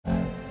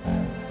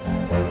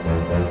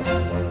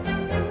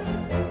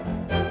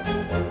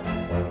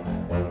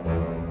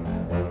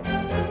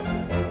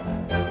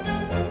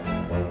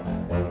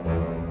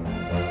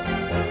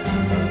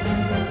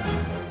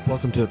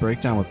Welcome to The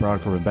Breakdown with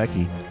Brodkorb and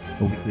Becky,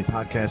 a weekly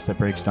podcast that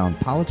breaks down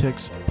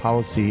politics,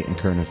 policy, and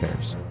current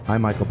affairs.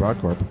 I'm Michael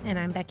Brodkorb. And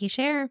I'm Becky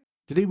Scher.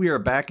 Today we are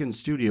back in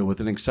studio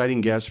with an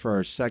exciting guest for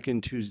our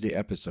second Tuesday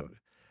episode.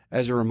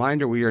 As a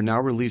reminder, we are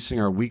now releasing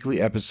our weekly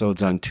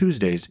episodes on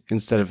Tuesdays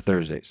instead of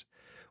Thursdays.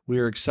 We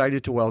are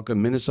excited to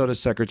welcome Minnesota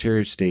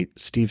Secretary of State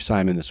Steve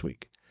Simon this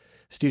week.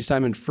 Steve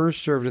Simon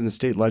first served in the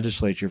state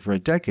legislature for a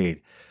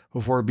decade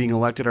before being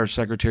elected our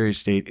Secretary of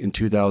State in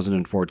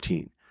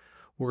 2014.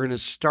 We're going to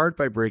start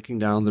by breaking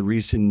down the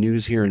recent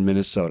news here in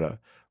Minnesota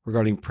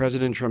regarding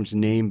President Trump's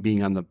name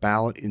being on the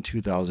ballot in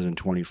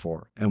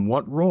 2024 and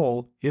what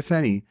role, if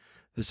any,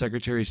 the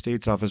Secretary of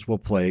State's office will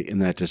play in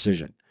that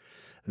decision.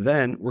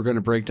 Then we're going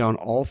to break down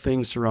all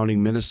things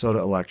surrounding Minnesota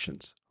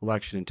elections,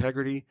 election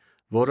integrity,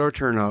 voter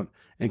turnout,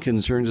 and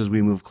concerns as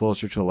we move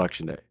closer to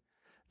Election Day.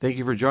 Thank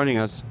you for joining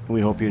us, and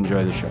we hope you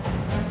enjoy the show.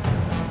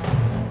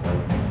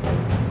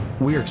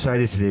 We are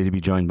excited today to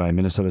be joined by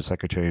Minnesota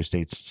Secretary of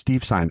State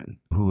Steve Simon,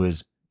 who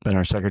has been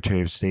our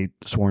Secretary of State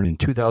sworn in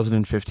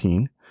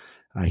 2015.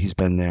 He's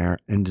been there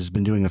and has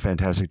been doing a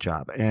fantastic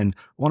job. And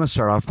I want to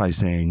start off by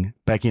saying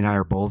Becky and I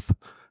are both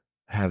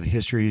have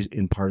histories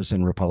in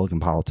partisan Republican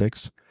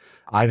politics.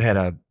 I've had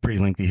a pretty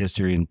lengthy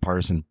history in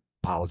partisan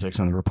politics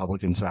on the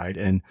Republican side,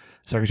 and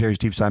Secretary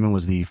Steve Simon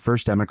was the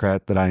first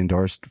Democrat that I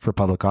endorsed for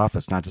public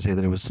office. Not to say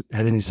that it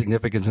had any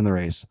significance in the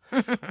race,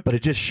 but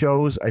it just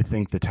shows, I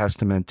think, the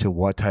testament to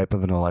what type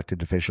of an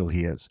elected official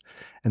he is,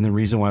 and the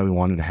reason why we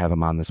wanted to have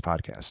him on this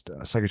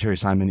podcast. Secretary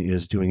Simon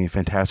is doing a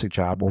fantastic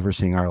job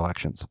overseeing our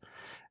elections,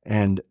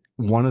 and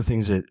one of the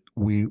things that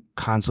we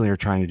constantly are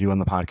trying to do on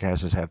the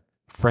podcast is have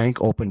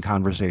frank, open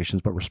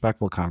conversations, but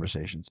respectful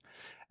conversations.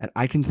 And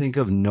I can think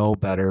of no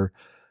better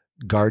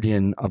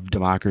guardian of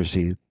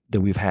democracy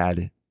that we've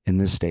had in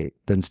this state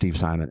than Steve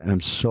Simon. And I'm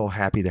so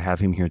happy to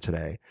have him here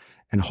today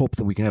and hope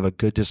that we can have a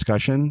good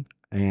discussion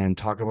and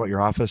talk about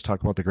your office,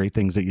 talk about the great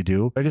things that you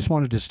do. I just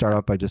wanted to start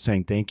off by just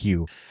saying thank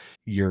you.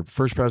 Your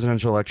first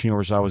presidential election you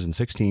oversaw was in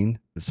 2016,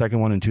 the second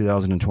one in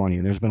 2020.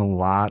 And there's been a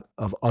lot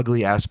of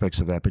ugly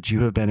aspects of that, but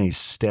you have been a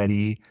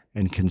steady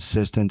and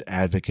consistent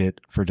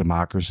advocate for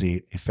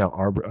democracy,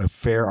 a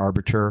fair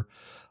arbiter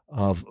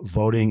of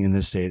voting in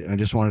this state. And I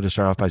just wanted to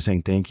start off by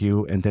saying thank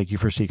you, and thank you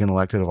for seeking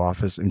elected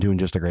office and doing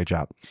just a great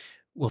job.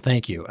 Well,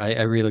 thank you.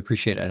 I really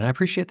appreciate it. And I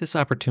appreciate this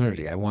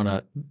opportunity. I want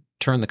to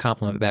turn the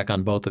compliment back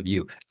on both of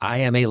you. I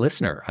am a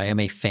listener. I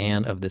am a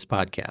fan of this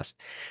podcast.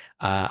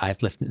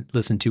 I've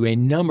listened to a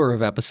number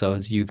of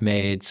episodes. You've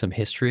made some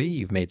history,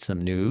 you've made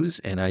some news,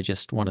 and I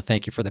just want to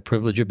thank you for the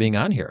privilege of being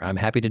on here. I'm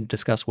happy to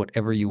discuss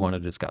whatever you want to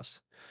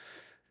discuss.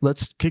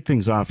 Let's kick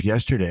things off.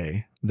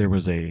 Yesterday, there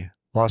was a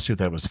lawsuit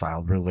that was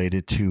filed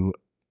related to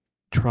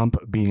Trump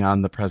being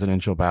on the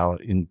presidential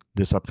ballot in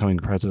this upcoming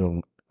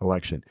presidential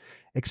election.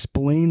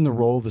 Explain the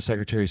role of the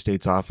Secretary of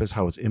State's office,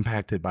 how it's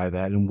impacted by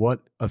that, and what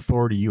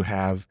authority you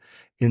have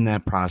in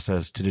that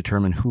process to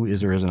determine who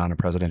is or isn't on a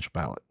presidential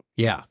ballot.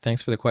 Yeah,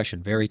 thanks for the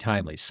question. Very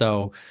timely.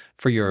 So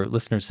for your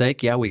listeners'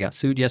 sake, we got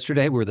sued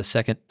yesterday. We're the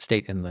second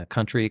state in the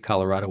country.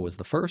 Colorado was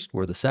the first.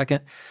 We're the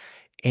second.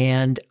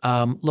 And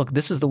look,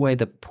 this is the way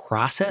the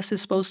process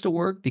is supposed to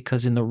work,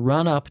 because in the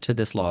run-up to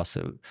this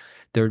lawsuit,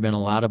 there had been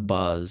a lot of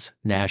buzz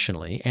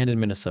nationally and in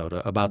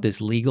Minnesota about this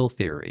legal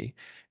theory.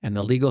 And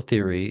the legal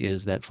theory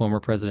is that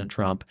former President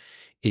Trump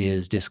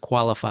is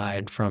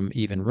disqualified from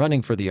even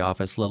running for the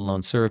office, let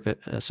alone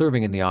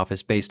serving in the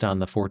office, based on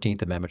the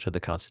 14th Amendment to the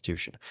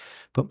Constitution.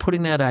 But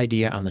putting that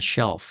idea on the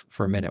shelf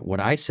for a minute, what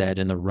I said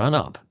in the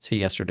run-up to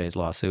yesterday's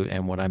lawsuit,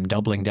 and what I'm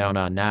doubling down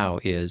on now,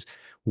 is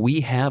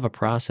we have a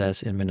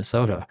process in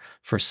Minnesota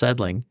for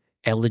settling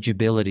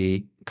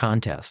eligibility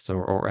contests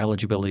or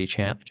eligibility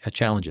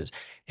challenges.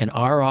 In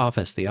our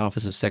office, the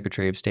Office of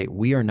Secretary of State,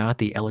 we are not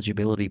the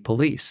eligibility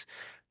police.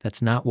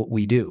 That's not what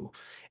we do.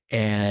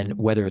 And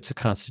whether it's a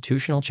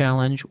constitutional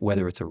challenge,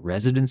 whether it's a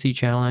residency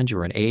challenge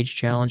or an age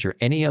challenge or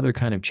any other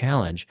kind of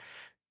challenge,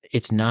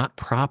 it's not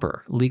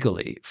proper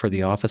legally for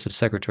the Office of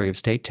Secretary of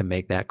State to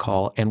make that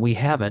call, and we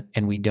haven't,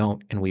 and we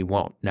don't, and we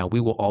won't. Now, we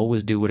will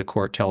always do what a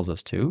court tells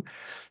us to.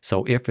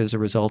 So if as a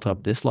result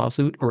of this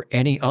lawsuit or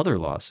any other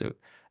lawsuit,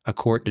 a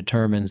court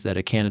determines that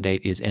a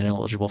candidate is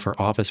ineligible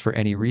for office for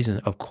any reason,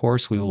 of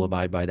course we will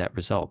abide by that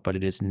result. But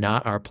it is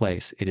not our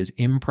place. It is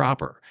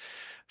improper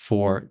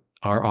for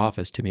our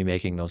office to be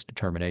making those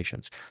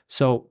determinations.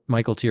 So,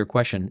 Michael, to your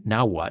question,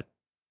 now what?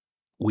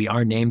 We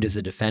are named as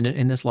a defendant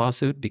in this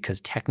lawsuit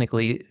because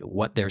technically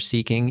what they're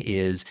seeking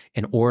is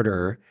an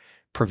order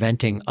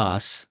preventing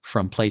us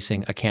from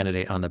placing a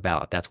candidate on the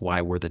ballot. That's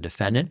why we're the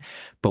defendant.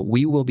 But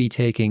we will be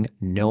taking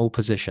no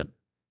position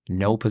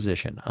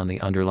on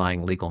the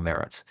underlying legal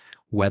merits,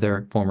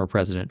 whether former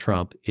President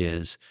Trump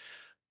is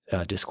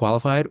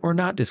disqualified or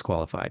not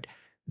disqualified.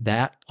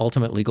 That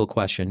ultimate legal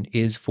question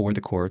is for the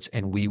courts,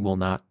 and we will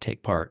not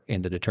take part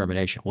in the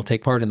determination. We'll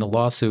take part in the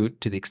lawsuit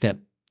to the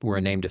extent we're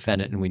a named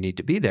defendant and we need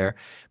to be there,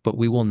 but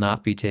we will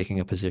not be taking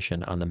a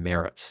position on the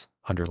merits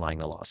underlying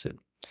the lawsuit.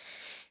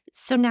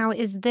 So now,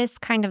 is this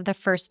kind of the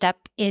first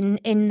step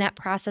in that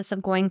process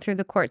of going through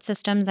the court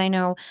systems? I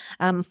know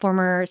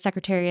former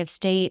Secretary of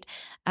State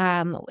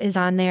is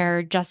on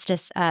there.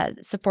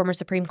 Former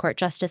Supreme Court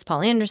Justice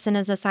Paul Anderson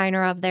is a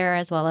signer of there,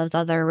 as well as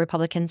other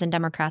Republicans and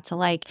Democrats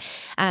alike.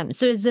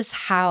 So is this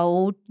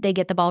how they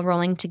get the ball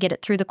rolling to get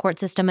it through the court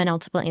system and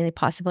ultimately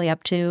possibly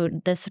up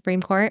to the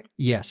Supreme Court?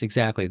 Yes,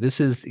 exactly.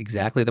 This is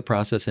exactly the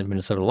process in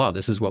Minnesota law.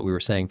 This is what we were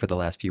saying for the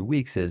last few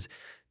weeks is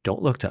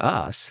don't look to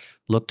us,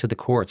 look to the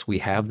courts. We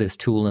have this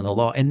tool in the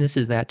law, and this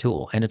is that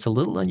tool. And it's a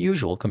little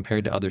unusual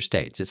compared to other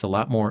states. It's a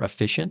lot more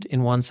efficient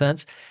in one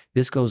sense.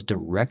 This goes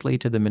directly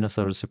to the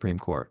Minnesota Supreme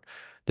Court.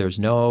 There's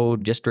no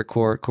district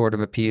court, court of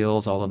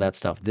appeals, all of that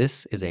stuff.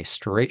 This is a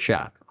straight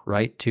shot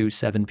right to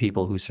 7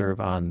 people who serve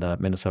on the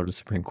Minnesota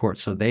Supreme Court.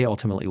 So they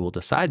ultimately will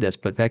decide this.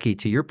 But Becky,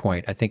 to your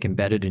point, I think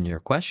embedded in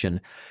your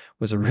question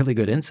was a really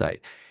good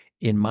insight.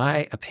 In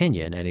my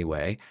opinion,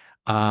 anyway,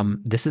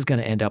 this is going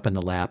to end up in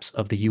the laps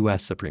of the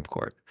U.S. Supreme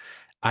Court.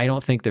 I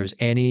don't think there's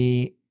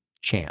any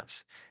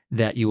chance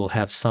that you will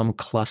have some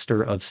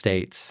cluster of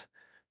states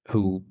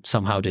who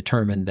somehow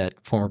determine that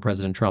former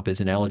President Trump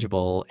is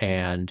ineligible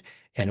and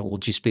it will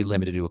just be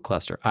limited to a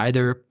cluster.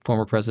 Either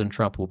former President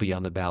Trump will be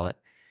on the ballot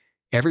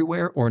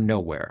everywhere or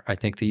nowhere. I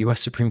think the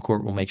U.S. Supreme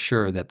Court will make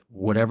sure that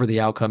whatever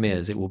the outcome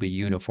is, it will be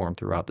uniform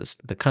throughout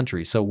the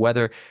country. So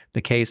whether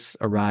the case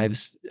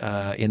arrives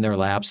in their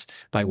laps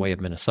by way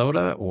of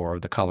Minnesota or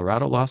the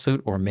Colorado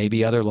lawsuit or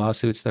maybe other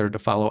lawsuits that are to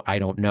follow, I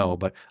don't know.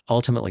 But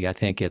ultimately, I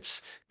think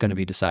it's going to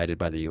be decided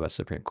by the U.S.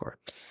 Supreme Court.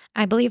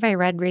 I believe I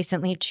read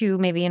recently, too,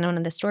 maybe in one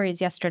of the stories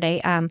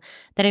yesterday,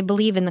 that I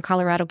believe in the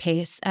Colorado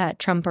case,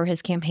 Trump or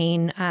his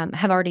campaign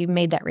have already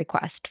made that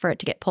request for it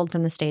to get pulled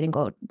from the state and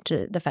go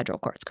to the federal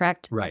courts,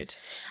 correct? Right.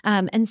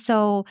 And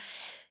so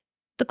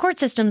the court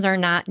systems are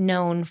not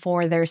known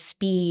for their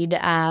speed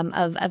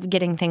of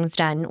getting things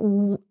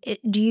done.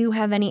 Do you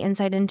have any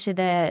insight into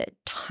the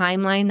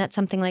timeline that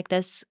something like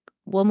this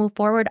will move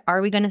forward? Are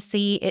we going to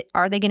see it?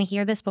 Are they going to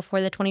hear this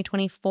before the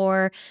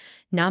 2024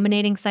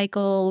 nominating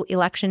cycle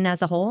election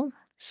as a whole?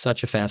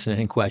 Such a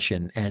fascinating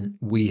question. And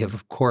we have,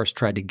 of course,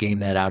 tried to game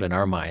that out in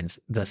our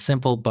minds. The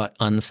simple but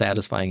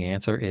unsatisfying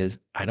answer is,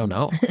 I don't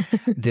know.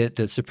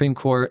 The Supreme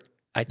Court,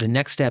 the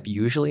next step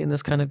usually in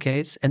this kind of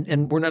case,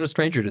 and we're not a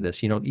stranger to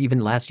this, even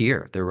last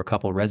year, there were a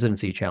couple of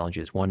residency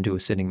challenges, one to a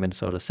sitting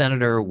Minnesota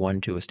senator, one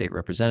to a state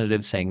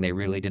representative saying they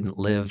really didn't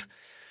live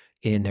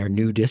in their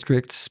new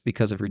districts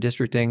because of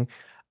redistricting.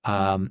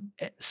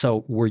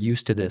 So we're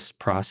used to this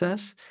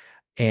process.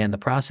 And the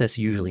process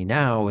usually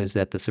now is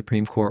that the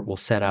Supreme Court will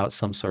set out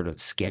some sort of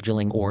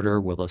scheduling order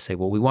where they'll say,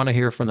 well, we want to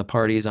hear from the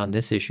parties on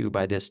this issue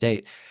by this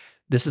date.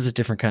 This is a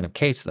different kind of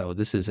case, though.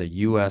 This is a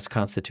U.S.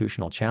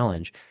 constitutional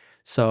challenge.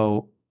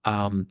 So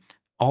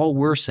all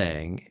we're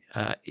saying,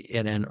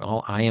 and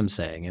all I am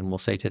saying, and we'll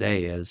say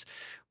today is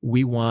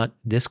we want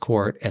this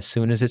court, as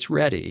soon as it's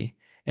ready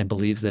and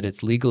believes that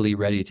it's legally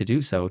ready to do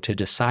so, to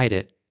decide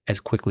it as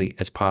quickly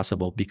as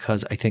possible,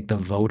 because I think the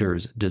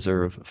voters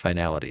deserve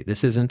finality.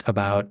 This isn't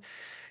about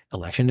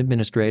election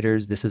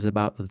administrators. This is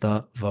about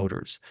the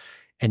voters.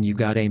 And you've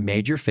got a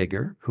major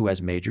figure who has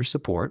major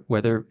support,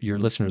 whether your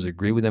listeners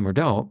agree with them or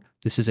don't.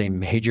 This is a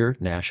major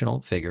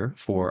national figure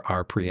for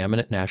our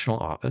preeminent national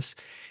office.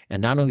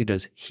 And not only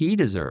does he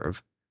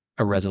deserve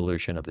a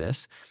resolution of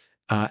this,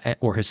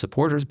 or his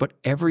supporters, but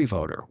every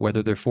voter,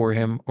 whether they're for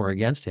him or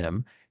against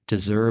him,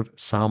 deserve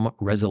some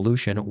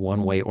resolution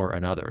one way or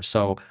another.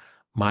 So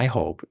my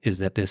hope is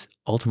that this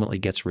ultimately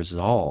gets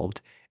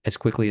resolved as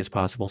quickly as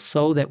possible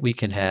so that we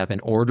can have an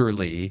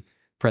orderly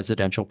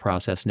presidential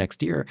process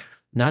next year,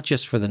 not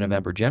just for the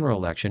November general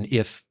election,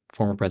 if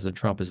former President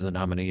Trump is the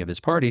nominee of his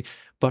party,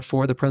 but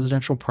for the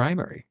presidential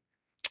primary.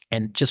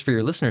 And just for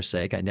your listeners'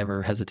 sake, I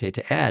never hesitate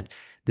to add,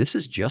 this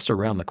is just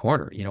around the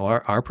corner.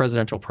 Our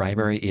presidential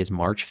primary is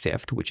March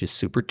 5th, which is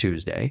Super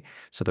Tuesday.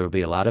 So there will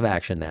be a lot of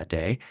action that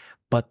day.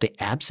 But the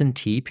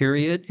absentee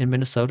period in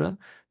Minnesota,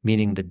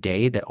 meaning the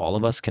day that all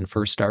of us can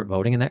first start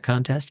voting in that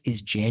contest,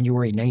 is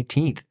January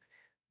 19th.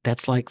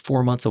 That's like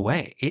 4 months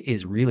away. It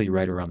is really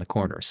right around the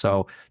corner.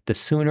 So the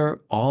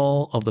sooner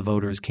all of the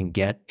voters can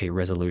get a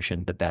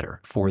resolution, the better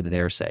for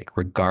their sake,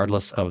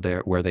 regardless of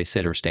where they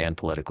sit or stand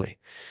politically.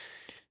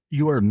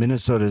 You are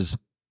Minnesota's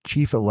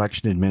chief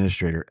election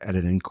administrator at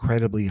an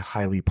incredibly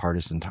highly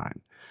partisan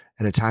time,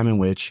 at a time in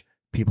which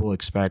people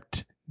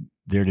expect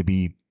there to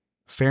be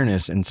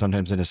fairness and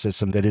sometimes in a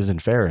system that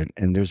isn't fair.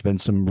 And there's been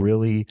some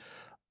really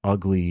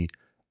ugly,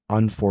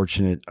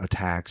 unfortunate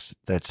attacks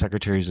that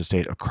secretaries of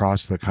state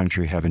across the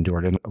country have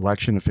endured and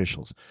election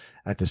officials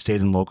at the state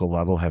and local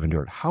level have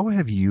endured. How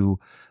have you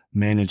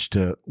managed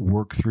to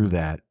work through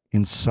that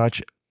in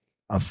such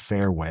a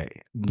fair way?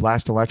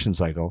 Last election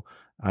cycle,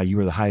 you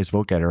were the highest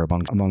vote getter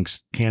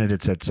amongst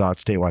candidates that sought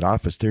statewide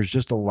office. There's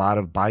just a lot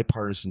of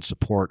bipartisan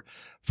support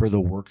for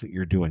the work that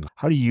you're doing.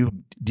 How do you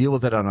deal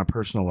with it on a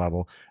personal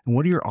level? And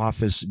what are your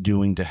office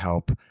doing to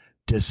help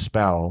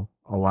dispel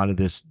a lot of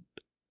this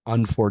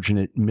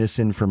unfortunate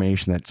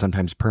misinformation that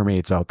sometimes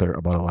permeates out there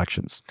about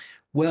elections?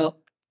 Well,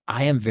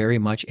 I am very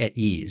much at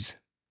ease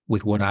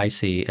with what I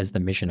see as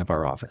the mission of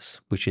our office,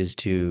 which is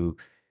to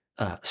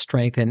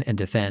strengthen and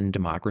defend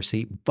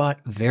democracy, but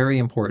very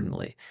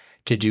importantly,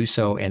 to do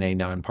so in a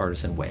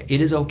nonpartisan way.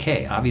 It is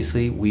okay.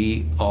 Obviously,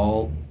 we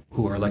all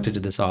who are elected to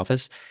this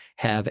office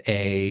have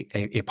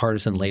a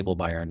partisan label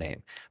by our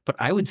name. But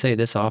I would say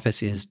this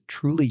office is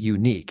truly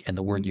unique, and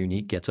the word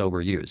unique gets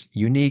overused.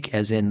 Unique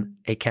as in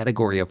a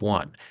category of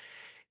one.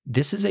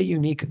 This is a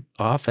unique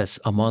office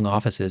among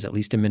offices, at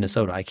least in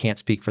Minnesota. I can't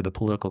speak for the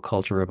political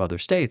culture of other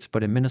states,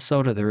 but in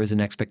Minnesota, there is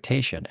an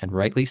expectation, and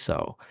rightly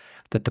so,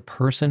 that the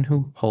person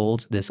who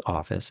holds this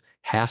office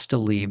has to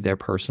leave their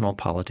personal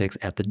politics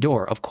at the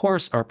door. Of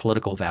course, our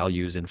political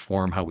values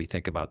inform how we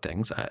think about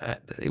things.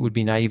 It would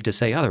be naive to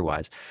say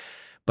otherwise.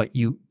 But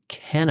you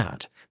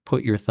cannot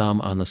put your thumb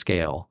on the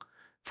scale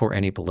for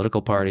any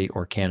political party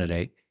or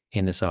candidate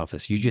in this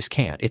office. You just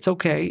can't. It's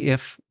okay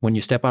if when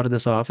you step out of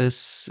this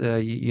office,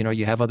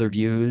 you have other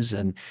views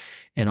and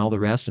all the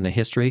rest and a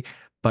history.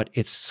 But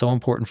it's so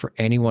important for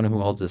anyone who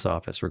holds this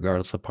office,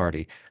 regardless of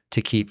party,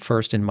 to keep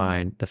first in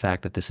mind the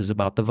fact that this is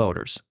about the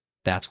voters.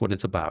 That's what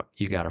it's about.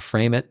 You got to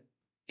frame it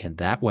in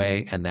that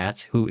way, and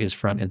that's who is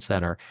front and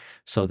center.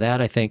 So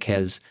that, I think,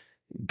 has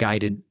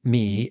guided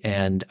me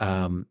and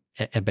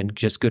been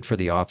just good for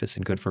the office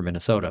and good for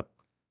Minnesota.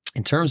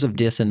 In terms of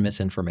dis and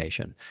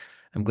misinformation,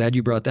 I'm glad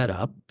you brought that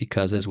up,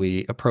 because as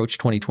we approach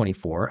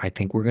 2024, I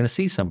think we're going to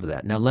see some of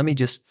that. Now, let me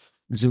just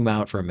zoom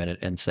out for a minute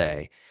and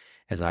say,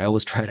 as I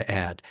always try to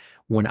add,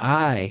 when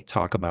I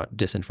talk about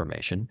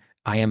disinformation,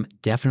 I am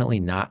definitely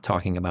not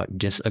talking about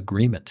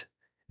disagreement.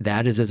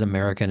 That is as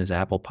American as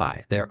apple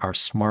pie. There are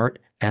smart,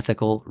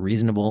 ethical,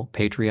 reasonable,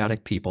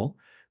 patriotic people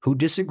who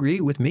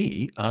disagree with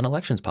me on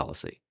elections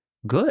policy.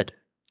 Good.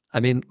 I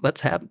mean,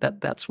 let's have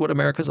that. That's what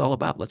America's all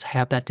about. Let's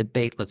have that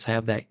debate. Let's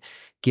have that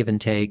give and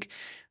take.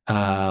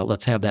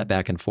 Let's have that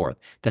back and forth.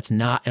 That's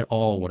not at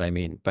all what I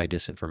mean by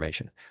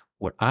disinformation.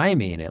 What I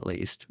mean, at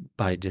least,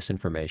 by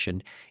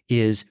disinformation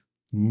is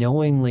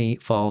knowingly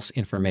false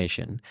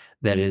information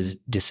that is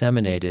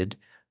disseminated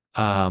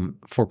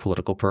for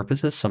political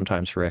purposes,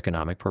 sometimes for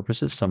economic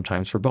purposes,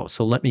 sometimes for both.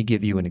 So let me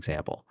give you an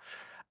example.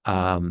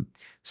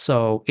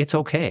 So it's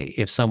okay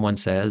if someone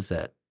says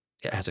that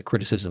has a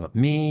criticism of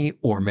me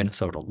or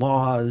Minnesota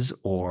laws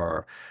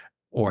or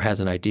has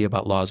an idea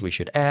about laws we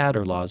should add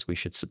or laws we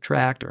should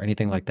subtract or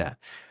anything like that.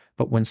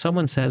 But when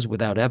someone says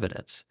without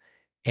evidence,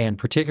 and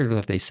particularly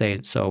if they say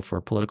it so for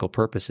political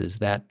purposes,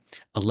 that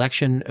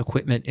election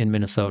equipment in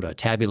Minnesota,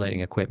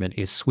 tabulating equipment,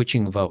 is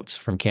switching votes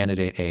from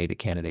candidate A to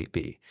candidate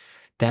B,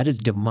 that is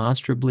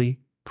demonstrably,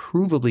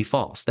 provably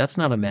false. That's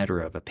not a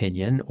matter of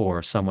opinion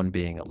or someone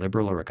being a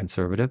liberal or a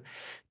conservative.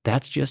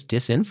 That's just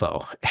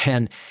disinfo.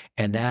 And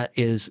that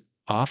is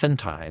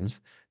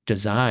oftentimes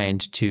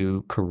designed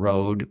to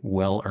corrode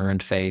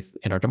well-earned faith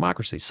in our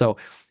democracy. So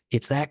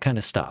it's that kind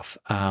of stuff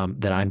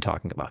that I'm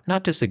talking about,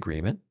 not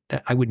disagreement.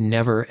 That I would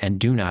never and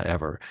do not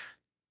ever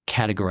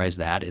categorize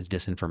that as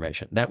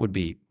disinformation. That would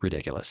be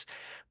ridiculous.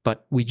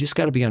 But we just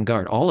got to be on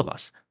guard, all of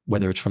us,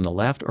 whether it's from the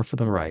left or from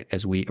the right,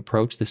 as we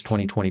approach this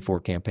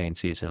 2024 campaign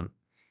season.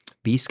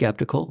 Be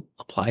skeptical,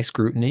 apply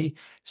scrutiny,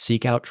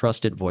 seek out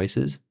trusted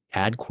voices,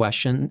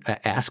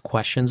 ask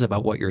questions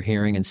about what you're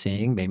hearing and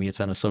seeing. Maybe it's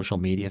on a social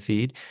media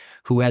feed.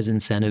 Who has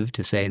incentive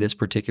to say this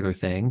particular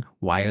thing?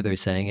 Why are they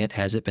saying it?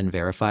 Has it been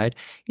verified?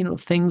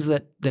 Things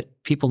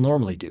that people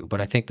normally do. But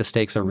I think the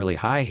stakes are really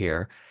high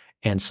here.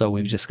 And so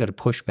we've just got to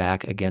push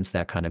back against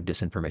that kind of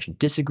disinformation.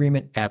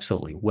 Disagreement,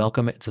 absolutely.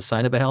 Welcome it. It's a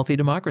sign of a healthy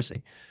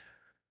democracy.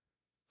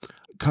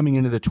 Coming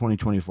into the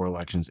 2024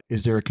 elections,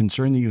 is there a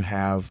concern that you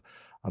have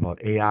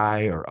about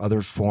AI or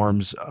other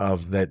forms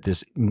of that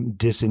this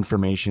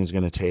disinformation is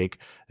going to take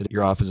that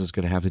your office is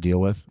going to have to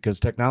deal with? Because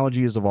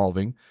technology is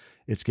evolving.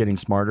 It's getting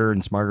smarter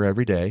and smarter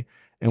every day.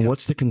 And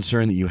what's the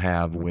concern that you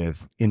have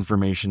with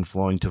information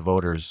flowing to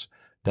voters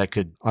that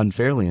could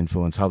unfairly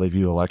influence how they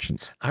view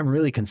elections? I'm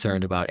really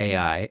concerned about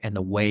AI and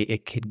the way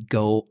it could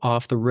go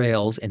off the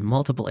rails in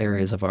multiple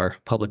areas of our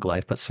public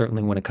life, but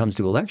certainly when it comes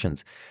to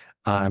elections.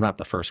 I'm not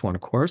the first one,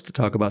 of course, to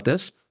talk about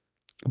this.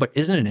 But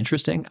isn't it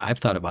interesting? I've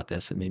thought about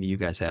this, and maybe you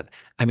guys have.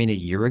 I mean, a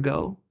year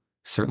ago,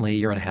 certainly a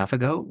year and a half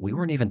ago, we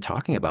weren't even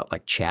talking about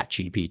like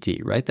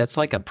ChatGPT, right? That's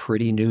like a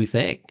pretty new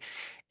thing.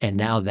 And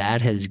now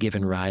that has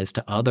given rise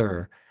to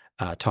other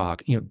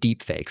talk,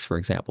 deep fakes, for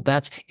example.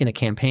 That's in a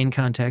campaign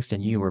context,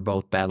 and you are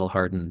both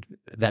battle-hardened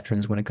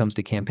veterans when it comes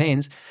to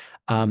campaigns.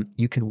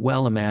 You can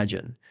well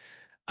imagine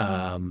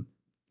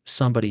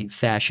somebody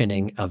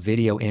fashioning a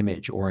video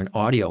image or an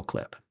audio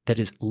clip that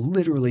is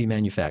literally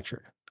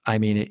manufactured. I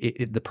mean,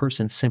 the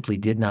person simply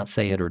did not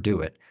say it or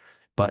do it,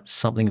 but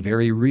something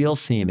very real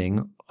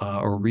seeming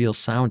or real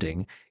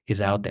sounding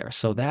is out there.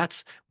 So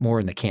that's more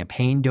in the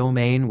campaign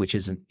domain, which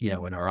isn't,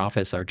 in our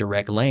office, our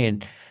direct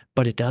lane,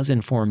 but it does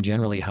inform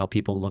generally how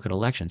people look at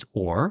elections.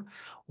 Or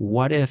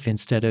what if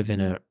instead of in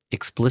an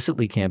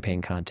explicitly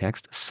campaign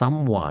context,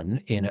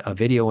 someone in a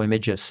video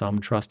image of some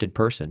trusted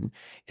person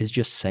is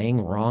just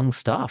saying wrong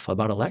stuff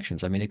about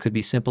elections? I mean, it could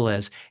be simple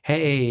as,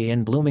 hey,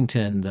 in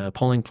Bloomington, the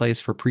polling place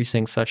for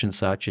precinct such and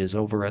such is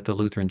over at the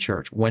Lutheran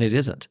Church, when it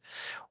isn't.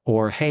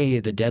 or, hey,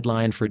 the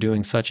deadline for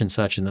doing such and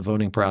such in the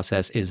voting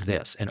process is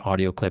this, an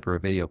audio clip or a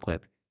video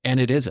clip. And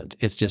it isn't.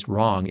 It's just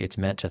wrong. It's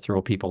meant to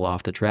throw people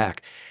off the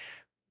track.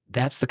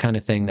 That's the kind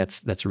of thing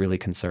that's really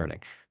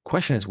concerning.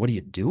 Question is, what do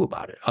you do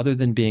about it? Other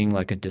than being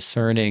like a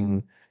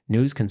discerning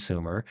news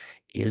consumer,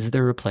 is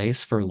there a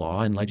place for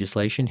law and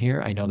legislation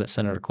here? I know that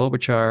Senator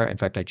Klobuchar, in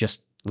fact, I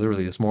just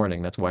literally this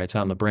morning, that's why it's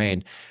on the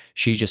brain,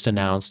 she just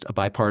announced a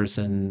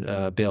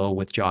bipartisan bill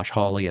with Josh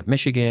Hawley of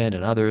Michigan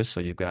and others. So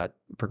you've got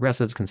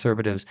progressives,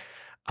 conservatives.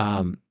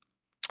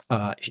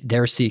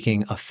 They're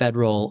seeking a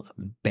federal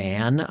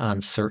ban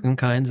on certain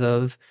kinds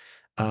of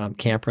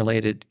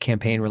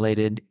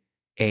campaign-related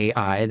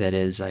AI, that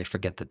is, I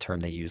forget the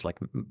term they use, like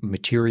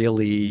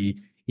materially,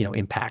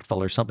 impactful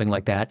or something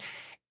like that.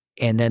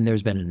 And then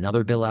there's been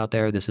another bill out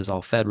there, this is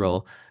all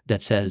federal,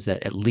 that says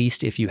that at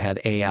least if you have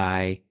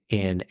AI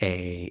in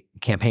a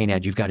campaign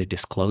ad, you've got to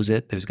disclose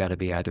it. There's got to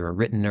be either a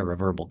written or a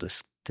verbal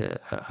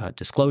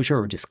disclosure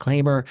or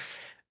disclaimer.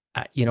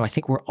 I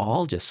think we're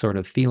all just sort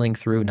of feeling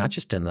through, not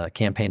just in the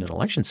campaign and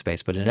election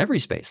space, but in every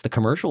space, the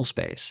commercial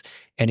space,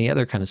 any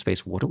other kind of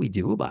space. What do we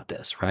do about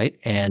this, right?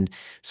 And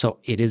so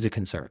it is a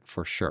concern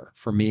for sure,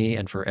 for me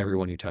and for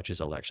everyone who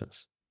touches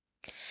elections.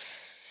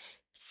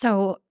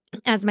 So,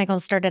 as Michael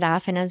started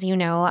off, and as you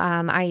know,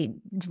 I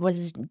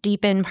was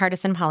deep in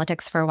partisan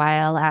politics for a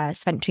while,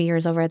 spent 2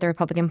 years over at the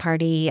Republican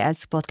Party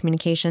as both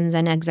communications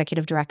and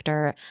executive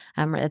director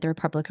at the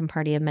Republican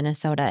Party of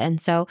Minnesota. And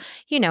so,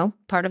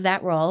 part of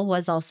that role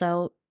was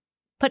also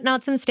putting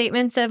out some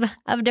statements of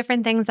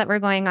different things that were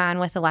going on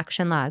with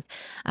election laws.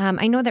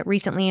 I know that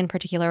recently, in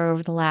particular,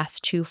 over the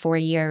last 4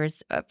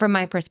 years, from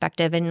my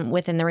perspective and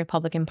within the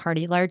Republican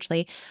Party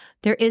largely,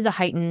 there is a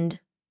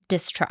heightened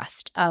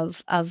distrust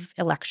of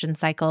election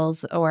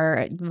cycles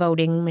or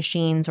voting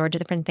machines or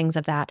different things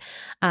of that.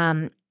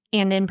 And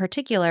in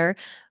particular,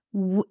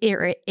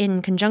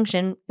 in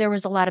conjunction, there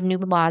was a lot of new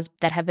laws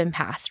that have been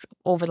passed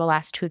over the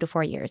last 2 to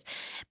 4 years.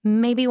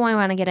 Maybe I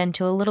want to get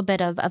into a little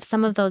bit of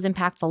some of those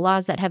impactful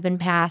laws that have been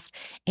passed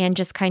and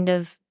just kind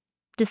of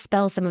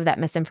dispel some of that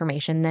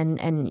misinformation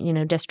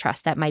and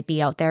distrust that might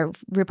be out there,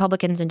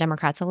 Republicans and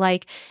Democrats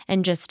alike.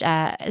 And just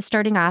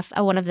starting off,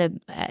 one of the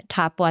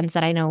top ones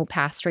that I know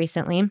passed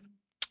recently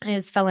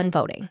is felon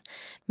voting.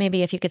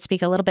 Maybe if you could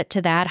speak a little bit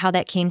to that, how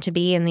that came to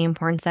be and the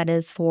importance that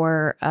is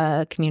for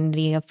a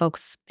community of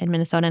folks in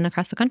Minnesota and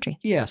across the country.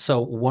 Yeah, so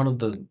one of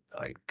the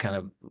kind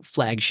of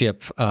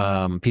flagship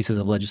pieces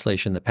of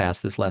legislation that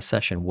passed this last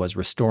session was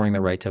restoring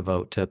the right to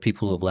vote to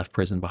people who have left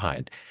prison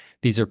behind.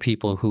 These are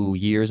people who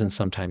years and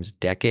sometimes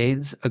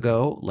decades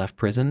ago left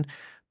prison,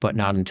 but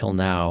not until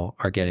now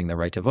are getting the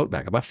right to vote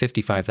back, about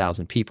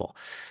 55,000 people.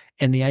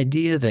 And the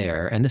idea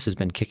there, and this has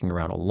been kicking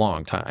around a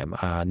long time,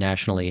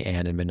 nationally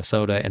and in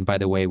Minnesota. And by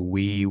the way,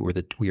 we are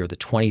the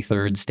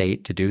 23rd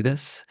state to do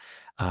this.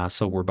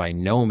 So we're by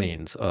no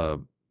means a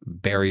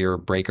barrier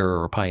breaker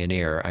or a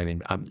pioneer. I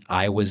mean,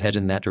 Iowa's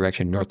headed in that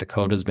direction. North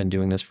Dakota's been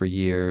doing this for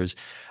years.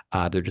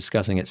 They're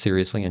discussing it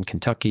seriously in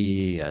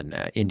Kentucky and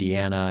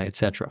Indiana, et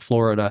cetera,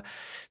 Florida.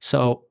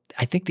 So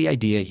I think the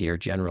idea here,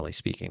 generally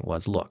speaking,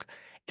 was, look,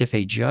 if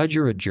a judge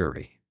or a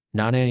jury,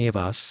 not any of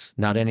us,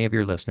 not any of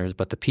your listeners,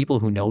 but the people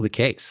who know the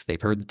case,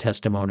 they've heard the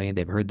testimony,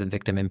 they've heard the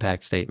victim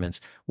impact statements,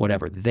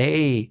 whatever,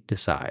 they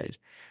decide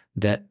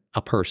that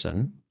a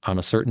person on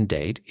a certain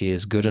date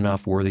is good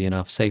enough, worthy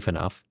enough, safe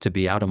enough to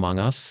be out among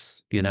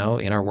us, in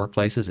our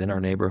workplaces, in our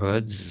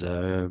neighborhoods,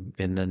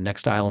 in the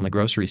next aisle in the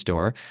grocery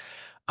store,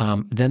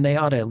 then they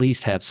ought to at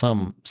least have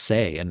some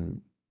say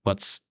in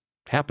what's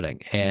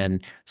happening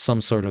and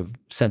some sort of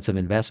sense of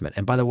investment.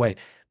 And by the way,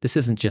 this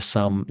isn't just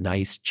some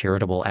nice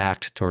charitable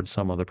act towards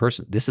some other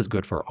person. This is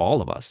good for all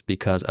of us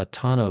because a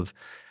ton of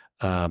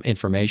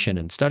information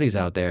and studies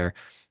out there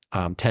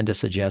tend to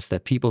suggest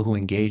that people who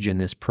engage in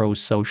this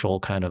pro-social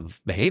kind of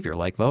behavior,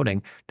 like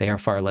voting, they are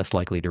far less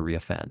likely to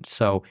reoffend.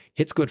 So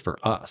it's good for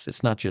us.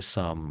 It's not just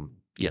some,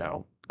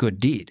 good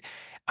deed.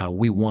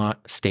 We want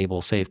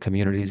stable, safe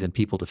communities and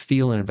people to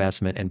feel an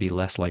investment and be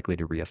less likely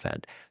to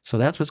reoffend. So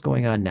that's what's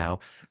going on now.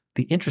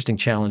 The interesting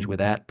challenge with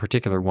that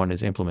particular one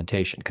is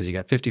implementation, because you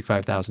got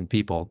 55,000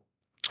 people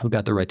who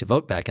got the right to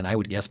vote back, and I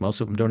would guess most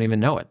of them don't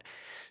even know it.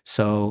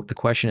 So the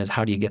question is,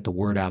 how do you get the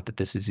word out that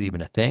this is even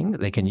a thing?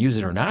 They can use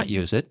it or not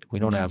use it. We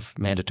don't have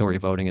mandatory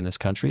voting in this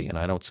country, and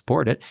I don't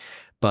support it.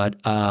 But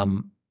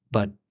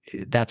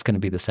that's going to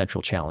be the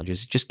central challenge,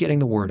 is just getting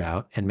the word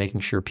out and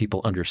making sure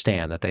people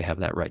understand that they have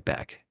that right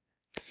back.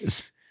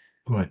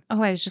 Go ahead.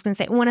 Oh, I was just going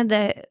to say, one of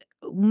the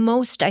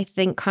most, I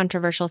think,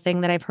 controversial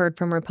thing that I've heard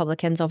from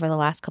Republicans over the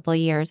last couple of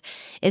years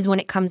is when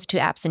it comes to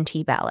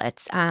absentee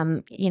ballots.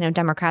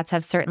 Democrats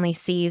have certainly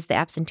seized the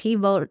absentee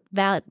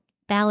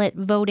ballot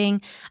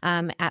voting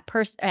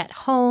at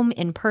home,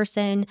 in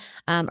person,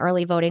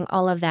 early voting,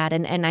 all of that.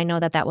 And I know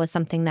that was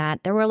something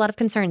that there were a lot of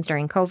concerns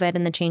during COVID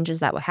and the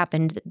changes that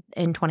happened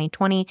in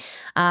 2020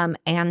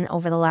 and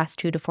over the last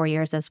 2 to 4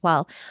 years as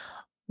well.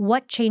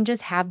 What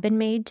changes have been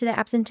made to the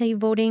absentee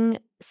voting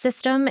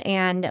system,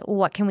 and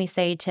what can we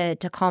say to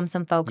calm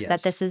some folks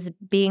that this is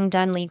being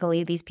done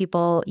legally, these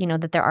people,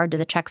 that there are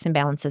the checks and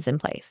balances in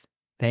place?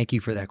 Thank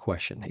you for that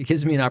question. It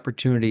gives me an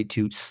opportunity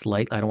to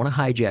I don't want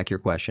to hijack your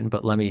question,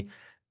 but let me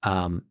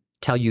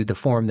tell you the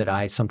form that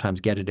I sometimes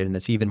get it in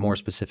that's even more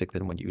specific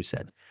than what you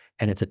said.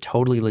 And it's a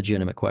totally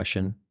legitimate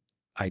question.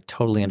 I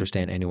totally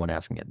understand anyone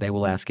asking it. They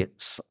will ask it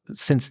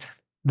since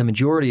the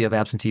majority of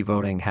absentee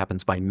voting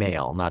happens by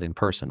mail, not in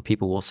person.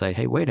 People will say,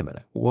 hey, wait a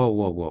minute. Whoa,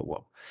 whoa, whoa,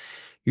 whoa.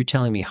 You're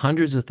telling me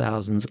hundreds of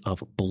thousands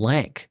of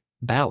blank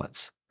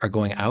ballots are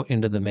going out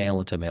into the mail,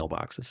 into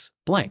mailboxes.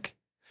 Blank.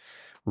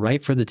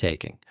 Right for the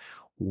taking.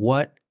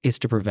 What is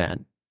to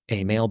prevent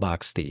a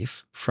mailbox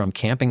thief from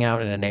camping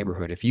out in a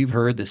neighborhood? If you've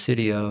heard the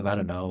city of, I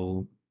don't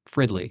know,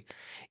 Fridley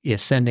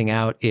is sending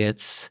out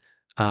its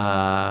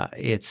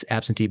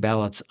absentee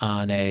ballots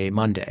on a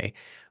Monday,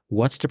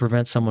 what's to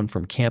prevent someone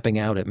from camping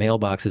out at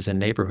mailboxes in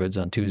neighborhoods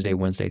on Tuesday,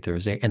 Wednesday,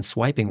 Thursday, and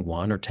swiping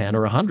 1 or 10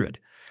 or 100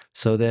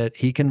 so that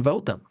he can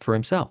vote them for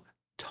himself?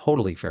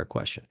 Totally fair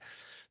question.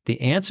 The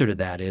answer to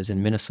that is,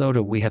 in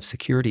Minnesota, we have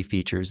security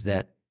features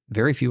that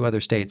very few other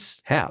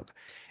states have.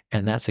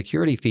 And that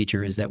security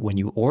feature is that when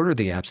you order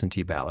the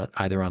absentee ballot,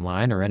 either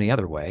online or any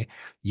other way,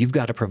 you've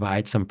got to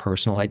provide some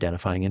personal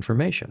identifying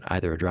information,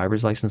 either a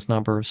driver's license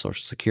number,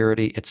 social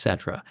security,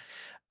 etc.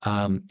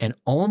 And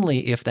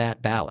only if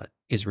that ballot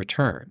is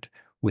returned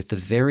with the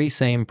very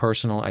same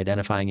personal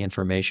identifying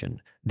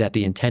information that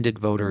the intended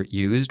voter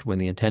used when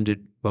the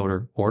intended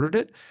voter ordered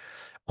it,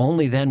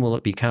 only then will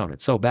it be counted.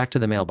 So back to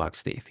the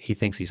mailbox thief. He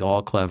thinks he's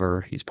all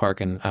clever. He's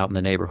parking out in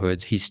the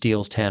neighborhoods. He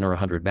steals 10 or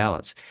 100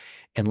 ballots.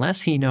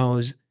 Unless he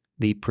knows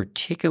the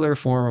particular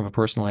form of a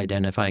personal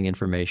identifying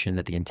information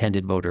that the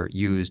intended voter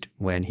used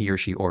when he or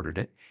she ordered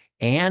it,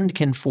 and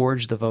can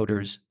forge the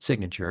voter's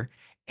signature,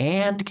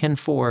 and can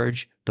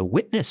forge the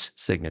witness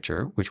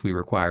signature, which we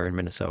require in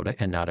Minnesota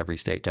and not every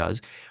state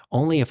does,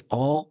 only if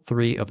all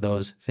three of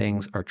those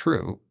things are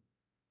true,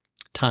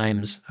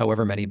 times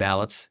however many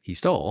ballots he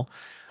stole,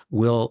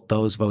 will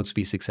those votes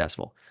be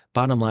successful.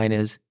 Bottom line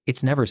is,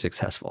 it's never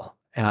successful.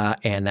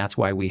 And that's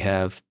why we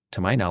have,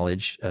 to my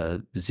knowledge,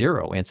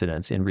 0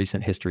 incidents in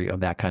recent history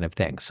of that kind of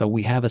thing. So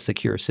we have a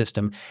secure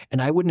system,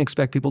 and I wouldn't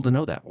expect people to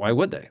know that. Why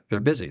would they? They're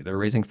busy. They're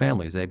raising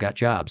families. They've got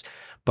jobs.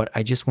 But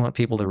I just want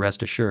people to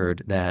rest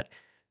assured that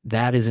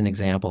that is an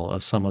example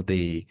of some of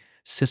the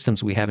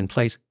systems we have in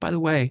place, by the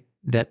way,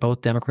 that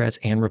both Democrats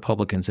and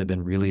Republicans have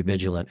been really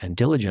vigilant and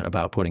diligent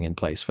about putting in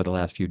place for the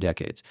last few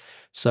decades.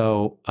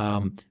 So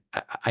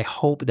I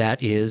hope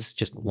that is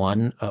just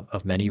one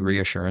of many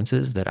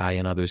reassurances that I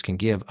and others can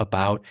give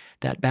about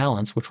that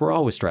balance, which we're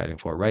always striving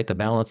for, right? The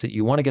balance that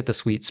you want to get the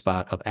sweet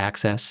spot of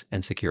access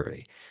and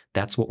security.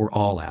 That's what we're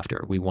all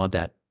after. We want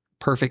that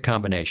perfect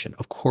combination.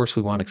 Of course,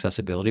 we want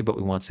accessibility, but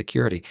we want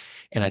security.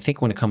 And I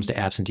think when it comes to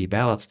absentee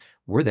ballots,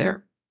 we're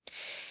there.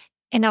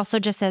 And also,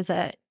 just as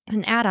an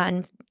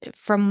add-on,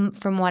 from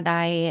what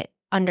I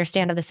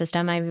understand of the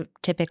system, I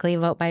typically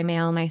vote by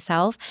mail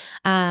myself.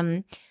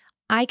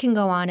 I can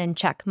go on and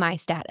check my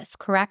status,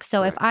 correct?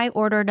 So if I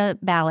ordered a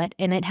ballot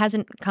and it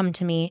hasn't come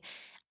to me,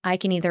 I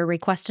can either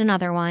request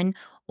another one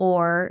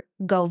or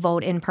go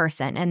vote in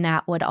person. And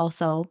that would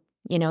also,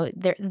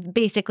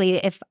 basically,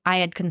 if I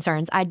had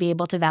concerns, I'd be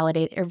able to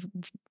validate or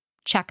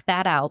check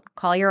that out,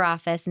 call your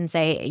office and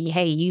say,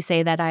 hey, you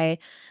say that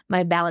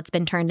my ballot's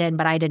been turned in,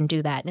 but I didn't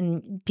do that.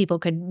 And people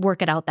could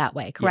work it out that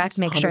way, correct? Yes,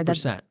 Make 100%. sure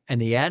that. And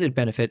the added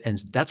benefit, and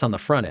that's on the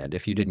front end,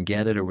 if you didn't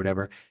get it or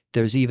whatever,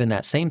 there's even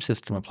that same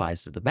system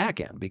applies to the back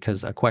end,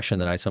 because a question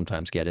that I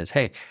sometimes get is,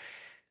 hey,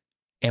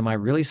 am I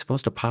really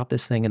supposed to pop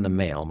this thing in the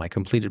mail, my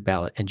completed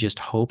ballot, and just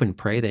hope and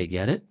pray they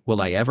get it?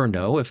 Will I ever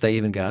know if they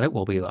even got it?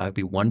 I'll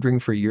be wondering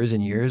for years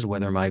and years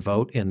whether my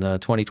vote in the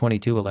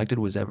 2022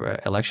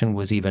 election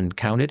was even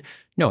counted?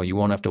 No, you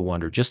won't have to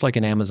wonder. Just like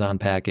an Amazon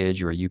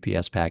package or a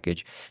UPS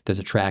package, there's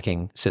a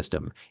tracking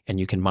system, and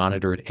you can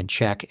monitor it and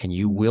check, and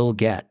you will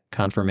get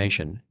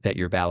confirmation that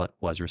your ballot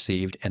was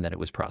received and that it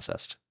was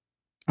processed.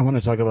 I want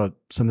to talk about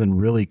something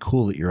really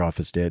cool that your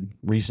office did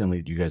recently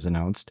that you guys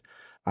announced.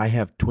 I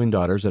have twin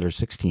daughters that are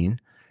 16,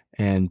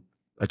 and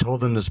I told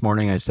them this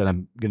morning, I said,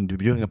 I'm going to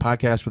be doing a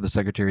podcast with the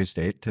Secretary of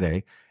State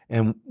today.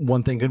 And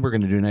one thing good we're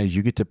going to do tonight is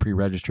you get to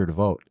pre-register to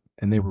vote.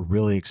 And they were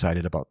really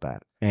excited about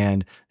that.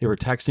 And they were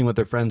texting with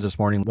their friends this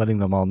morning, letting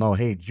them all know,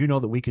 hey, did you know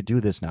that we could do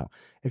this now?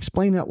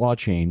 Explain that law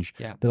change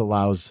that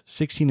allows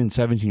 16 and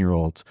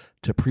 17-year-olds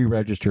to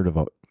pre-register to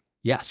vote.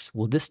 Yes.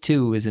 Well, this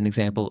too is an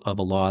example of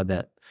a law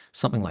that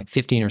something like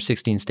 15 or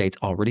 16 states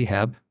already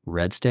have.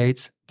 Red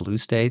states, blue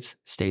states,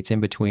 states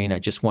in between. I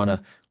just want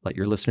to let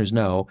your listeners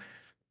know,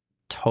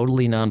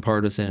 totally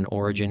nonpartisan in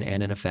origin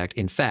and in effect.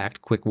 In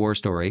fact, quick war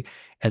story,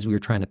 as we were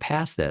trying to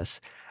pass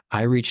this,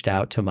 I reached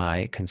out to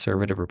my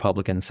conservative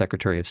Republican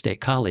Secretary of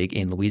State colleague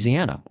in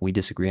Louisiana. We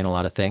disagree on a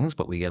lot of things,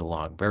 but we get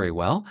along very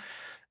well.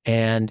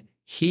 And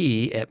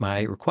he, at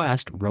my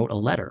request, wrote a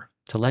letter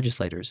to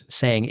legislators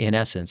saying, in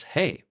essence,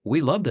 hey,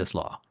 we love this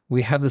law.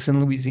 We have this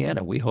in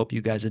Louisiana. We hope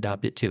you guys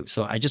adopt it too.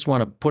 So I just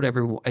want to put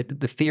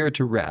the fear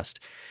to rest.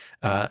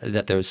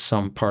 that there's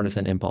some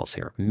partisan impulse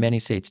here. Many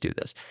states do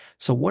this.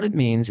 So what it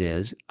means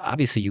is,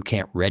 obviously, you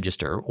can't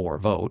register or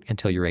vote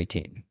until you're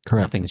 18.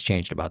 Correct. Nothing's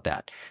changed about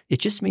that. It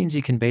just means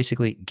you can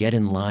basically get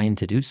in line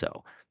to do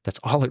so. That's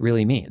all it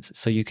really means.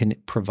 So you can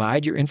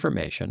provide your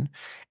information,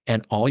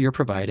 and all you're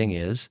providing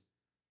is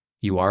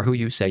you are who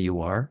you say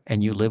you are,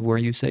 and you live where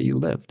you say you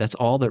live. That's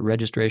all that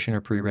registration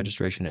or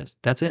pre-registration is.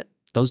 That's it.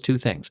 Those two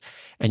things.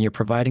 And you're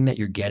providing that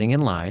you're getting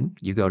in line.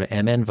 You go to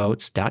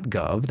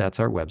mnvotes.gov. That's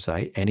our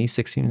website, any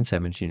 16 and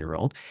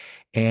 17-year-old.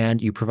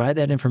 And you provide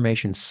that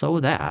information so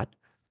that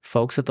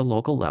folks at the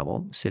local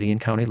level, city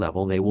and county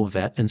level, they will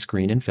vet and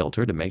screen and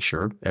filter to make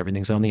sure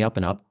everything's on the up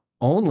and up.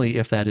 Only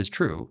if that is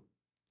true,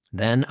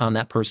 then on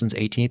that person's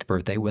 18th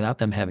birthday, without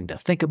them having to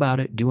think about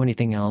it, do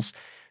anything else,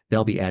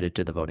 they'll be added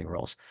to the voting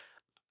rolls.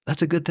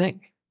 That's a good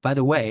thing. By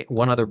the way,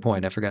 one other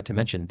point I forgot to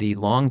mention, the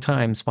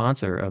longtime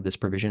sponsor of this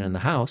provision in the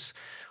House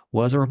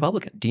was a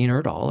Republican, Dean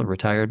Erdahl, a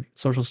retired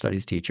social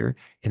studies teacher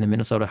in the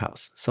Minnesota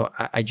House. So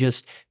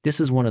this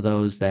is one of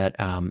those that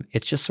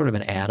it's just sort of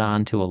an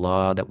add-on to a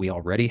law that we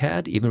already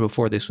had. Even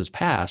before this was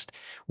passed,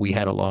 we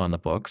had a law in the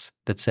books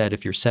that said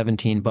if you're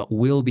 17 but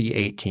will be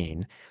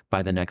 18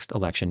 by the next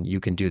election, you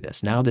can do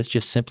this. Now this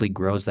just simply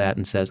grows that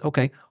and says,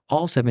 okay,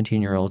 all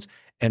 17-year-olds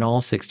and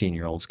all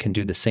 16-year-olds can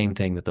do the same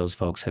thing that those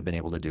folks have been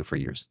able to do for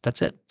years.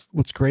 That's it.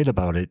 What's great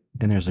about it,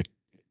 and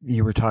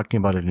you were talking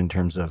about it in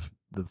terms of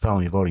the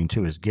felony voting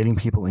too, is getting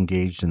people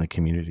engaged in the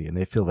community, and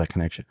they feel that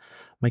connection.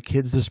 My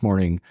kids this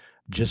morning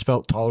just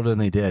felt taller than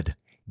they did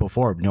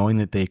before, knowing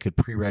that they could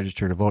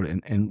pre-register to vote.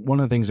 And one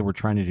of the things that we're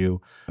trying to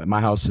do at my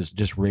house is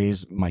just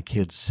raise my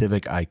kids'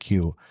 civic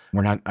IQ.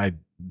 I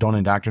don't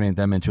indoctrinate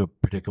them into a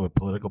particular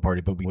political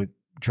party, but we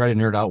try to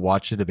nerd out,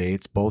 watch the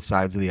debates, both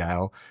sides of the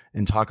aisle,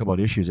 and talk about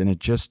issues. And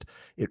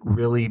it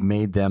really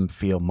made them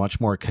feel much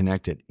more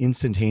connected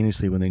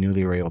instantaneously when they knew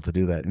they were able to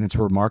do that. And it's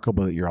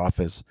remarkable that your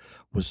office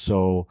was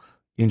so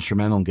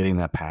instrumental in getting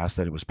that passed,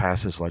 that it was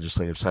passed this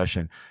legislative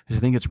session. I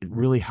think it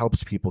really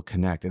helps people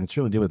connect. And it's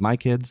really did with my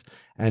kids.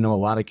 I know a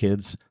lot of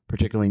kids,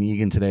 particularly in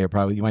Eagan today,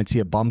 you might see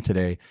a bump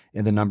today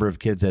in the number of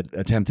kids that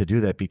attempt to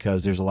do that,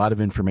 because there's a lot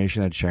of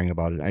information that's sharing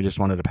about it. I just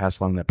wanted to pass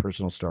along that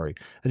personal story.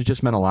 It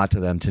just meant a lot to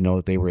them to know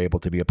that they were able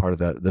to be a part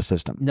of the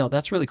system. No,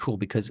 that's really cool,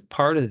 because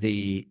part of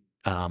the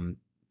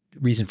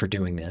reason for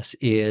doing this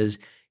is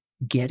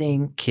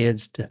getting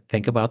kids to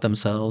think about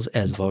themselves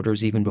as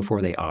voters even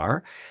before they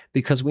are,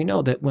 because we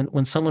know that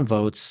when someone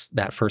votes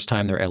that first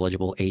time they're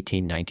eligible,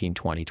 18, 19,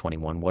 20,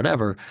 21,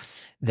 whatever,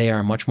 they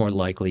are much more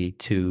likely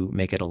to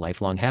make it a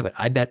lifelong habit.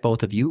 I bet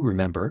both of you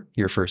remember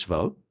your first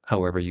vote,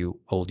 however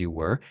old you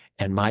were,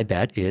 and my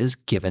bet is,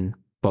 given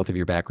both of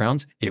your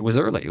backgrounds, it was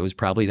early. It was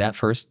probably that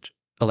first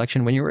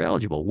election when you were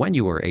eligible, when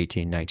you were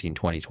 18, 19,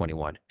 20,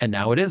 21. And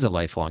now it is a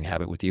lifelong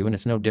habit with you, and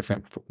it's no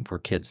different for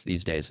kids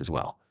these days as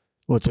well.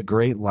 Well, it's a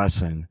great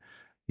lesson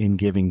in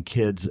giving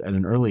kids at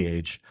an early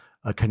age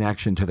a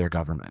connection to their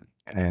government.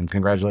 And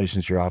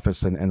congratulations to your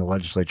office and the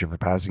legislature for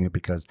passing it,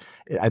 because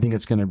I think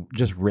it's going to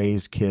just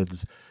raise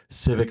kids'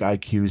 civic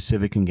IQ,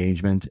 civic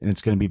engagement, and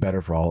it's going to be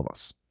better for all of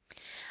us.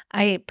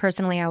 I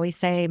personally always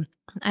say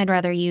I'd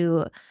rather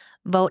you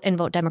vote and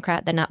vote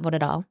Democrat than not vote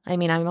at all. I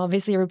mean, I'm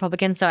obviously a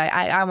Republican, so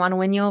I want to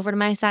win you over to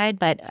my side,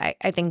 but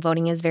I think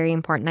voting is very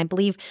important. I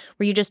believe,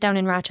 were you just down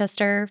in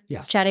Rochester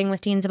chatting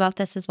with teens about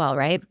this as well,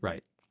 right?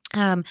 Right.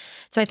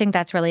 So I think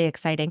that's really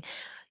exciting.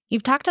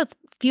 You've talked a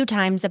few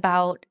times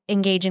about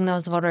engaging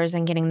those voters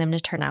and getting them to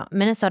turn out.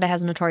 Minnesota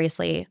has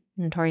notoriously,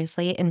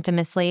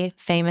 infamously,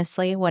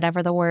 famously,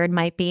 whatever the word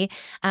might be,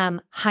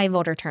 high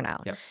voter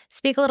turnout. Yep.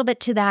 Speak a little bit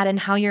to that and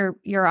how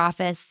your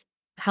office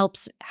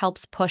helps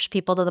push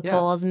people to the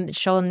polls and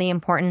show them the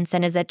importance.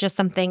 And is it just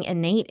something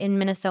innate in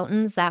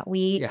Minnesotans that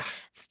we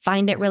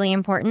find it really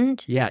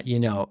important? Yeah,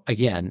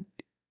 again,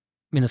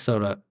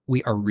 Minnesota,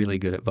 we are really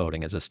good at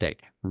voting as a state.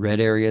 Red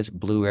areas,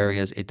 blue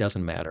areas, it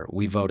doesn't matter.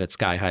 We vote at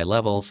sky-high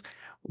levels.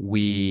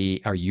 We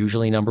are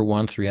usually number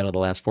one. 3 out of the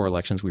last 4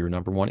 elections, we were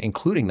number one,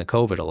 including the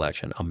COVID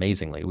election.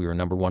 Amazingly, we were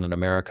number one in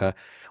America.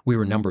 We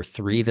were number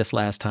 3 this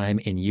last time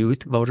in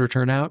youth voter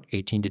turnout,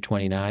 18 to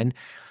 29.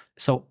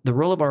 So the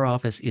role of our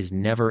office is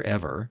never,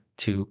 ever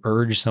to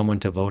urge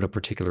someone to vote a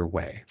particular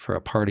way, for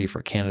a party, for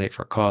a candidate,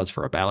 for a cause,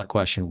 for a ballot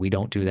question. We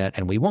don't do that,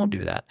 and we won't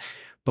do that.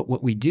 But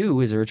what we do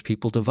is urge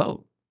people to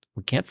vote.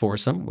 We can't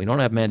force them. We don't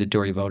have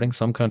mandatory voting.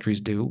 Some countries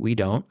do. We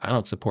don't. I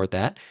don't support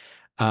that.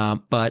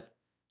 But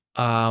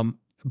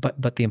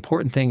the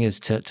important thing is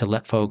to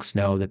let folks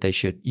know that they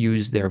should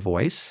use their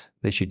voice.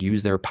 They should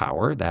use their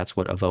power. That's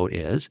what a vote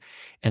is.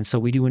 And so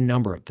we do a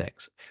number of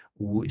things.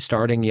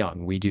 Starting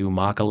young, we do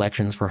mock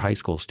elections for high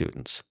school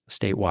students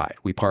statewide.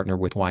 We partner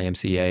with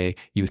YMCA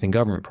Youth in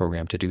Government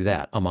program to do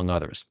that, among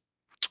others.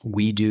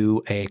 We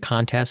do a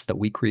contest that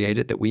we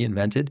created, that we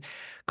invented,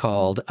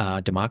 called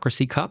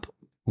Democracy Cup.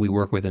 We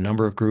work with a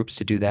number of groups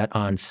to do that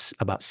on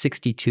about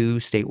 62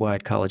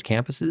 statewide college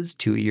campuses,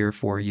 2-year,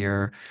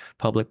 4-year,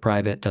 public,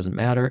 private, doesn't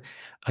matter.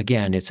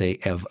 Again, it's a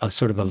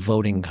sort of a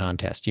voting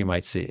contest, you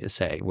might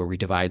say, where we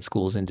divide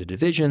schools into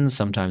divisions,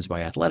 sometimes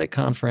by athletic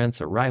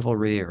conference or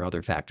rivalry or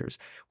other factors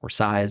or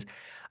size.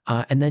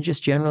 And then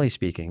just generally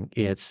speaking,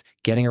 it's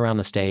getting around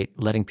the state,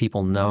 letting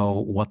people know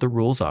what the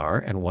rules are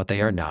and what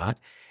they are not,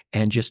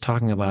 and just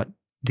talking about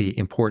the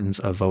importance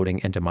of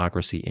voting and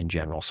democracy in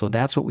general. So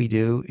that's what we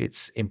do.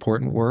 It's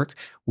important work.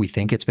 We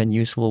think it's been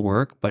useful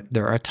work, but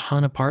there are a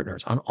ton of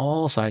partners on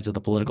all sides of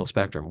the political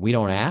spectrum. We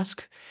don't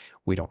ask.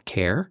 We don't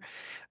care.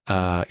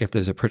 If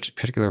there's a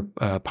particular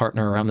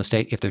partner around the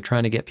state, if they're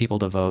trying to get people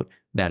to vote,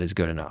 that is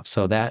good enough.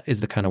 So that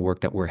is the kind of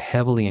work that we're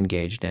heavily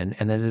engaged in,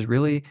 and that is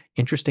really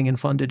interesting and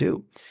fun to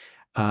do.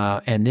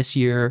 And this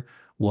year,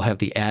 we'll have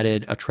the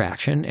added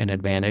attraction and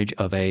advantage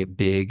of a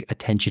big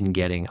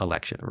attention-getting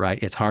election, right?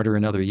 It's harder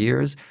in other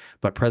years,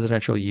 but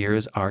presidential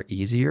years are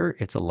easier.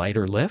 It's a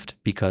lighter lift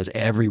because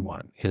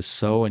everyone is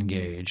so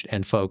engaged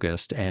and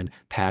focused, and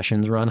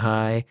passions run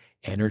high,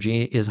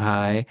 energy is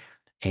high,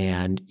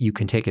 and you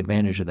can take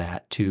advantage of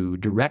that to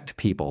direct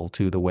people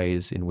to the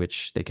ways in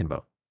which they can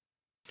vote.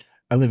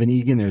 I live in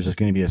Eagan. There's just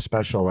going to be a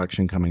special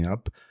election coming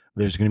up.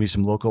 There's going to be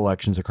some local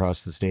elections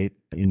across the state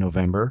in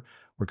November.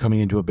 We're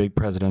coming into a big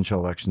presidential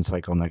election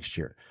cycle next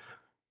year.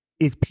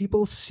 If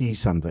people see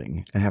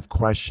something and have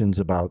questions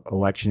about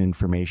election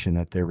information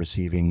that they're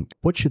receiving,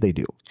 what should they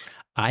do?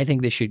 I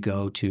think they should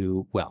go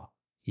to, well,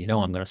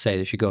 I'm going to say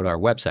they should go to our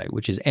website,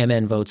 which is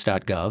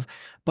mnvotes.gov.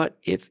 But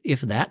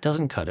if that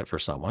doesn't cut it for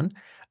someone,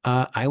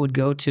 I would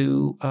go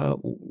to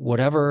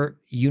whatever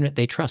unit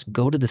they trust.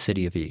 Go to the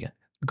city of Eagan.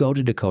 Go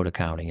to Dakota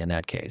County in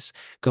that case.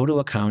 Go to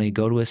a county,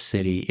 go to a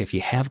city. If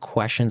you have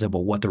questions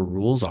about what the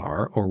rules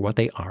are or what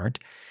they aren't,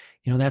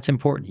 that's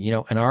important.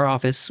 In our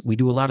office, we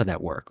do a lot of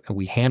that work, and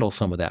we handle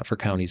some of that for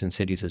counties and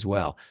cities as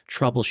well.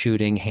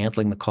 Troubleshooting,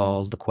 handling the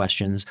calls, the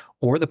questions,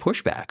 or the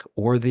pushback,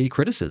 or the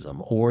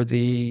criticism, or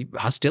the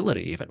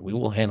hostility even. We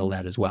will handle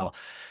that as well.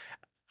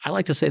 I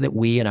like to say that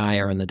we and I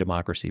are in the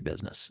democracy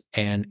business,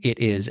 and it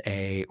is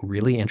a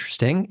really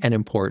interesting and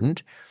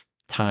important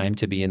time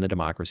to be in the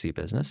democracy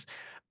business.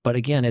 But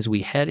again, as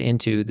we head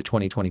into the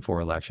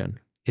 2024 election,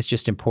 it's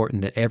just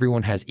important that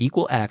everyone has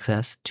equal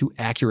access to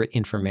accurate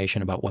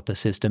information about what the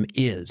system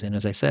is. And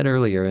as I said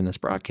earlier in this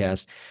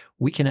broadcast,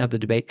 we can have the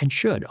debate, and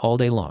should, all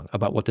day long,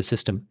 about what the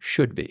system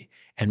should be.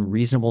 And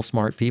reasonable,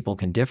 smart people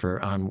can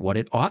differ on what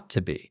it ought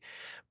to be.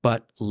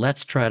 But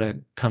let's try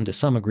to come to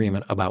some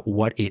agreement about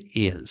what it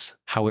is,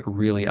 how it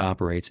really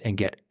operates, and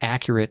get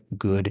accurate,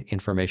 good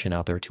information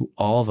out there to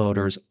all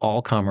voters,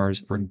 all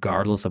comers,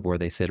 regardless of where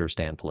they sit or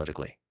stand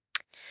politically.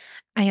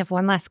 I have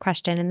one last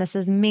question, and this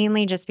is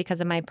mainly just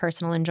because of my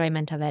personal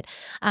enjoyment of it.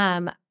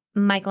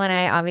 Michael and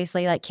I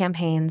obviously like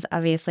campaigns,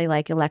 obviously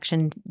like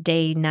election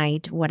day,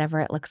 night, whatever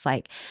it looks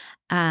like.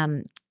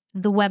 The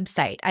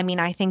website,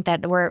 I think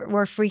that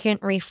we're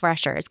frequent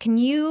refreshers. Can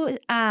you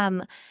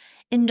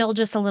indulge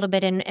us a little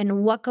bit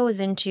in what goes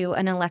into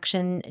an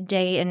election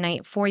day and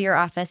night for your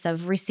office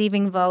of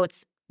receiving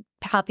votes,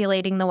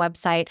 populating the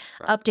website,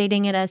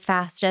 updating it as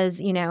fast as,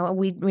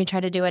 we try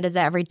to do it as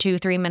every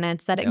 2-3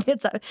 minutes that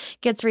it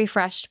gets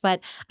refreshed.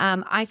 But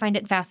I find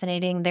it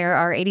fascinating. There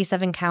are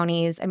 87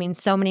 counties.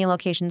 So many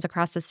locations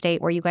across the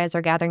state where you guys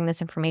are gathering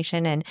this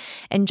information.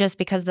 And just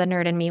because the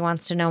nerd in me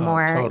wants to know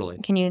more, totally.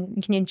 Can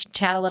you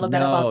chat a little bit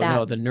about that?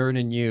 No, the nerd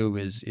in you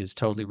is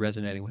totally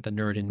resonating with the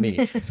nerd in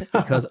me.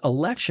 Because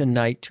election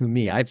night, to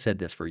me, I've said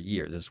this for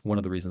years, it's one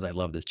of the reasons I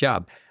love this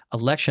job.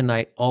 Election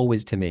night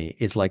always, to me,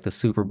 is like the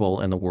Super Bowl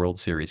and the World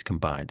Series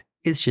combined.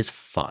 It's just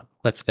fun.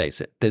 Let's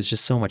face it. There's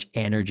just so much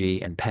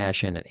energy and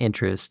passion and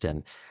interest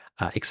and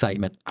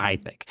excitement, I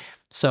think.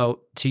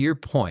 So to your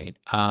point,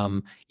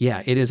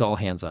 it is all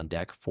hands on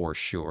deck for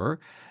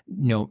sure.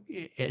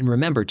 And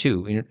remember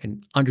too,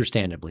 and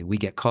understandably, we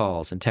get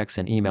calls and texts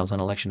and emails on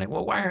election night.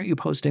 Well, why aren't you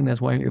posting this?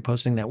 Why aren't you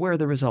posting that? Where are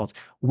the results?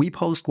 We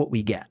post what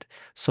we get.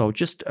 So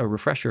just a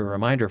refresher, a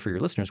reminder for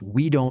your listeners,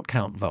 we don't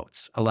count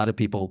votes. A lot of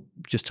people,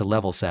 just to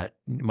level set,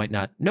 might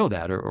not know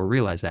that or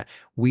realize that.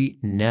 We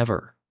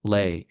never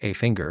lay a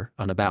finger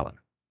on a ballot.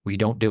 We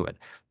don't do it.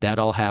 That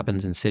all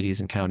happens in cities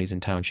and counties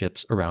and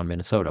townships around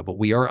Minnesota. But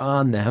we are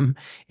on them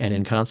and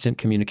in constant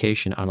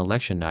communication on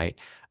election night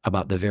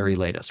about the very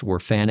latest. We're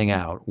fanning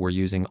out. We're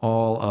using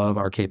all of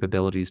our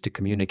capabilities to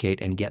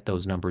communicate and get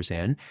those numbers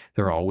in.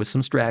 There are always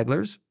some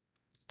stragglers.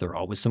 There are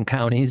always some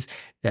counties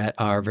that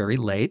are very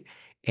late.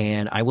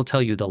 And I will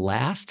tell you, the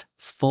last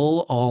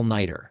full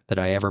all-nighter that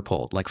I ever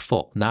pulled, like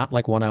full, not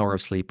like 1 hour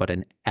of sleep, but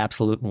an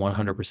absolute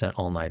 100%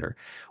 all-nighter,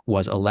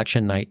 was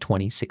election night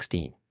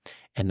 2016.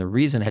 And the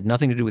reason had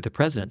nothing to do with the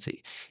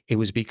presidency. It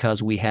was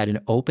because we had an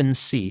open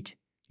seat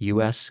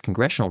U.S.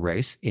 congressional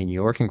race in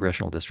your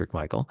congressional district,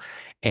 Michael,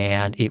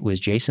 and it was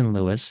Jason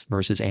Lewis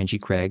versus Angie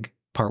Craig,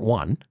 part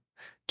 1.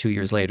 2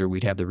 years later,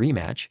 we'd have the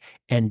rematch.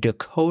 And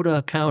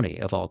Dakota County,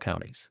 of all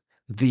counties,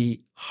 the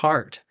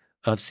heart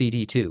of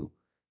CD2,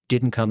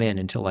 didn't come in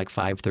until like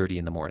 5:30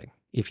 in the morning,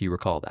 if you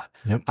recall that.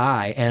 Yep.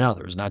 I and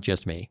others, not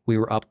just me, we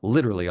were up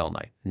literally all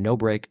night. No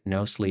break,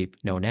 no sleep,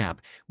 no nap.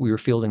 We were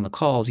fielding the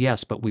calls,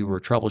 yes, but we were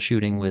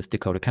troubleshooting with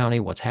Dakota County,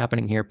 what's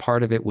happening here.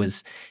 Part of it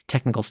was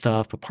technical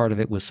stuff, but part of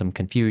it was some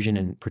confusion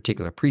in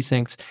particular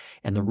precincts.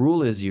 And the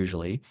rule is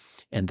usually,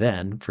 and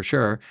then for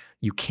sure,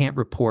 you can't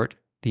report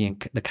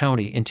the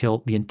county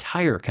until the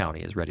entire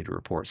county is ready to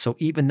report. So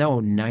even though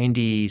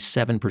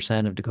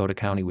 97% of Dakota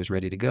County was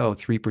ready to go,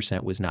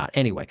 3% was not.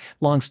 Anyway,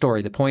 long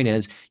story. The point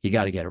is, you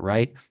got to get it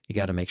right. You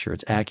got to make sure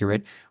it's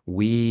accurate.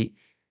 We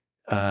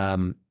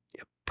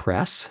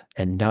press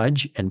and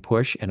nudge and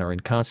push and are in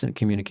constant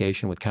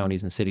communication with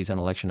counties and cities on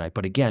election night.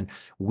 But again,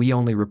 we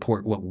only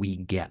report what we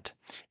get,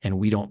 and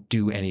we don't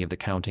do any of the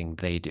counting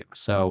they do.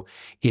 So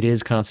it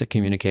is constant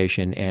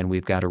communication, and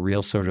we've got a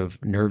real sort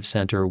of nerve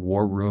center,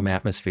 war room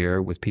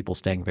atmosphere with people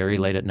staying very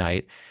late at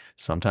night,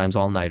 sometimes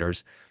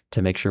all-nighters,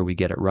 to make sure we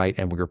get it right.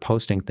 And we're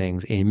posting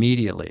things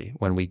immediately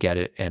when we get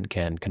it and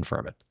can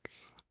confirm it.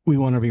 We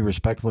want to be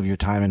respectful of your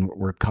time, and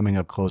we're coming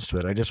up close to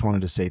it. I just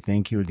wanted to say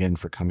thank you again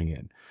for coming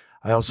in.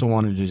 I also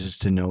wanted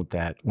to note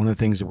that one of the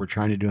things that we're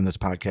trying to do in this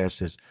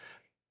podcast is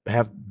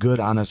have good,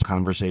 honest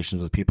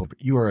conversations with people.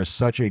 You are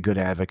such a good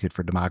advocate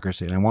for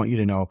democracy. And I want you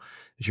to know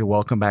that you're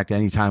welcome back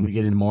anytime we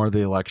get into more of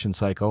the election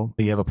cycle.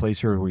 You have a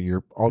place here where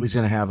you're always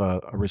going to have a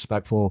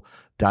respectful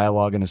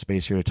dialogue and a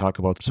space here to talk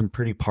about some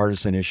pretty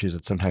partisan issues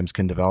that sometimes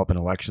can develop in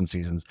election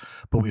seasons.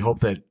 But we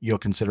hope that you'll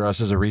consider us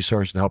as a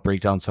resource to help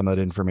break down some of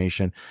that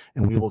information.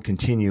 And we will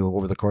continue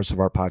over the course of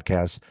our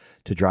podcast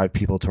to drive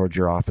people towards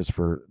your office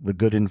for the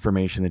good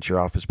information that your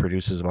office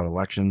produces about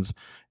elections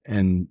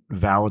and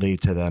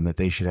validate to them that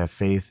they should have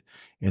faith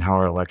in how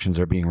our elections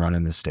are being run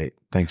in this state.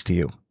 Thanks to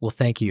you. Well,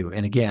 thank you.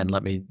 And again,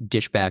 let me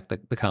dish back the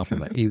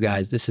compliment. You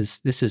guys, this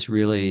is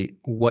really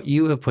what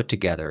you have put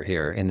together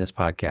here in this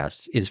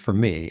podcast is, for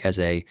me as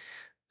a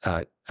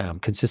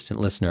consistent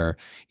listener,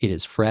 it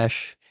is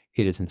fresh.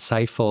 It is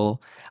insightful.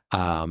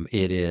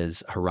 It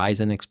is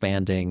horizon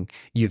expanding.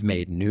 You've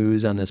made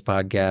news on this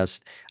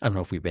podcast. I don't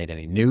know if we've made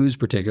any news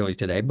particularly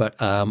today, but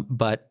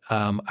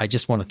I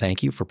just want to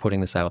thank you for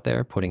putting this out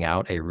there, putting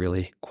out a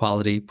really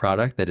quality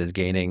product that is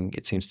gaining,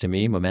 it seems to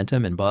me,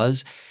 momentum and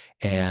buzz.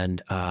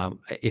 And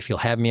if you'll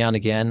have me on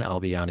again,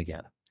 I'll be on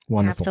again.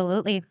 Wonderful.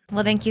 Absolutely.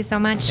 Well, thank you so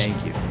much.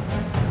 Thank you.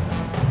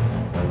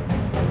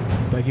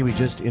 Becky, we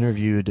just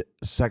interviewed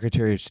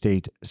Secretary of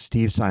State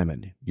Steve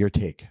Simon. Your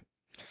take?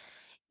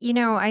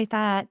 I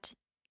thought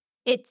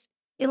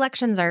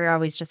elections are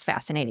always just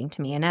fascinating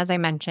to me. And as I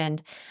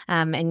mentioned,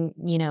 kind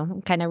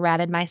of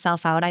ratted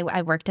myself out,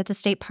 I worked at the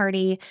state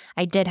party.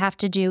 I did have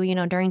to do,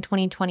 during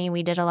 2020,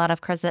 we did a lot of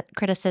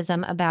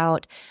criticism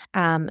about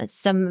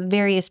some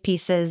various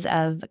pieces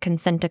of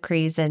consent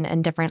decrees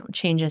and different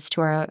changes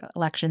to our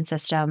election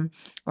system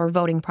or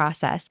voting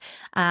process.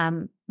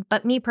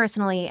 But me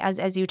personally,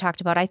 as you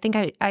talked about, I think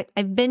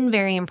I've been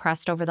very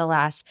impressed over the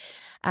last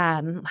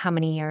how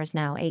many years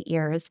now? 8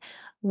 years,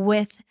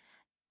 with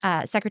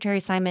Secretary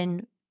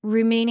Simon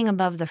remaining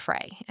above the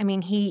fray. I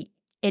mean,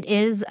 it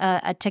is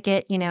a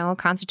ticket, a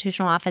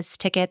constitutional office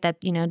ticket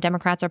that,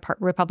 Democrats or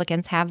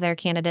Republicans have their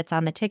candidates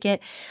on the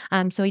ticket.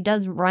 So he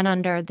does run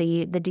under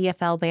the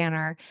DFL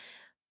banner.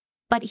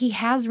 But he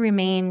has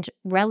remained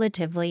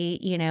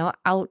relatively,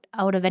 out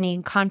of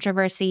any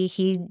controversy.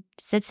 He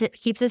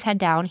keeps his head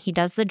down. He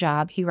does the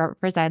job. He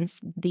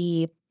represents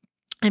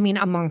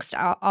amongst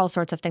all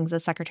sorts of things the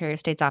Secretary of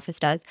State's office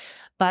does,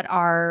 but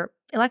our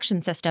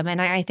election system.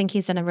 And I think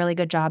he's done a really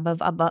good job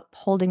of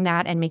upholding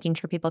that and making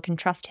sure people can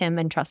trust him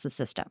and trust the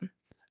system.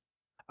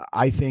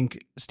 I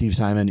think Steve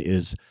Simon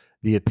is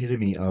the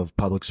epitome of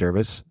public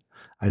service.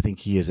 I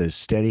think he is a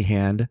steady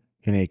hand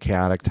in a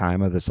chaotic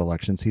time of this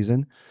election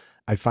season.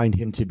 I find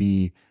him to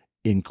be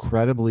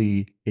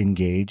incredibly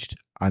engaged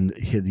on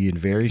the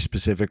very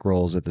specific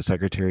roles that the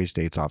Secretary of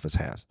State's office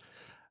has.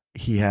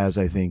 He has,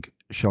 I think,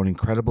 shown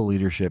incredible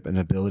leadership and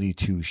ability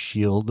to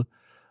shield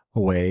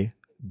away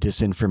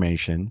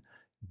disinformation,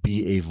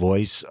 be a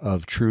voice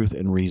of truth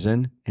and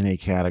reason in a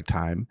chaotic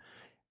time.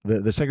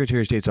 The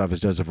Secretary of State's office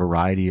does a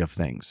variety of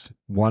things,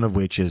 one of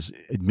which is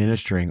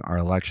administering our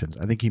elections.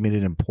 I think he made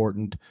an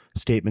important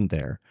statement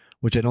there,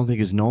 which I don't think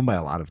is known by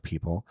a lot of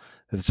people,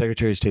 that the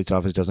Secretary of State's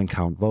office doesn't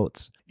count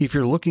votes. If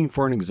you're looking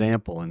for an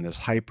example in this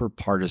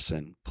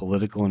hyper-partisan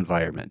political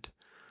environment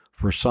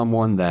for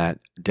someone that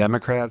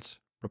Democrats,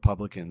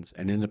 Republicans,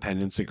 and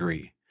independents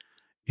agree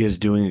is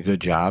doing a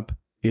good job,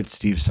 it's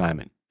Steve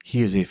Simon.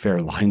 He is a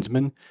fair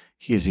linesman.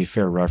 He is a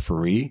fair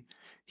referee.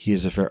 He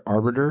is a fair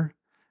arbiter.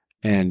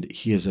 And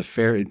he is a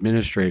fair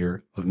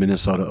administrator of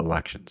Minnesota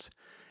elections.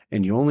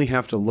 And you only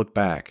have to look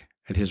back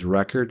at his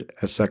record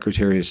as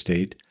Secretary of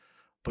State,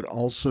 but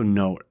also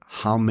note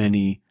how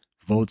many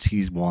votes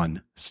he's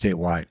won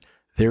statewide.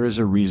 There is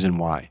a reason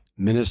why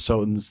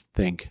Minnesotans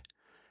think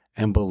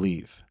and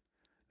believe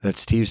that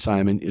Steve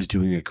Simon is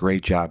doing a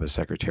great job as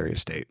Secretary of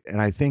State.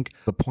 And I think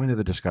the point of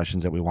the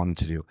discussions that we wanted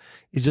to do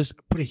is just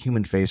put a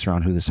human face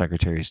around who the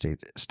Secretary of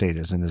State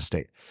is in this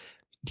state.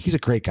 He's a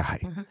great guy.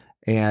 Mm-hmm.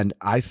 And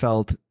I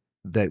felt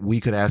that we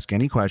could ask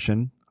any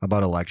question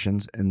about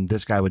elections and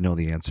this guy would know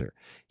the answer.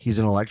 He's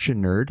an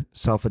election nerd,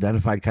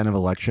 self-identified kind of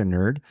election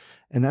nerd.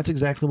 And that's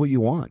exactly what you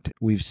want.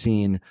 We've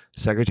seen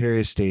Secretary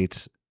of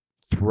States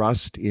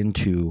thrust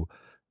into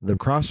the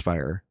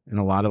crossfire in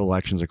a lot of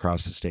elections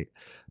across the state.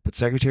 But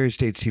Secretary of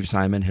State Steve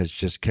Simon has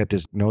just kept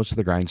his nose to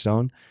the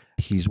grindstone.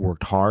 He's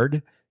worked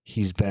hard.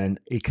 He's been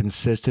a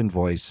consistent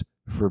voice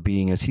for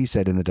being, as he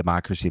said, in the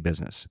democracy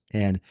business.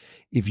 And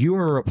if you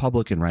are a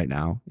Republican right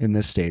now in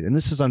this state, and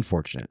this is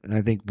unfortunate, and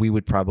I think we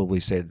would probably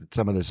say that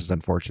some of this is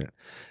unfortunate,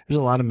 there's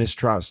a lot of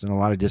mistrust and a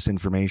lot of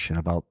disinformation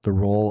about the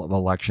role of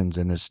elections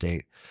in this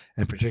state,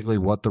 and particularly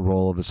what the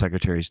role of the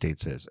Secretary of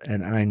State is.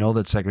 And I know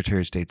that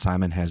Secretary of State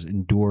Simon has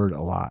endured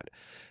a lot.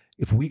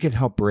 If we can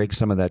help break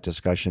some of that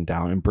discussion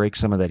down and break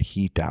some of that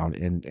heat down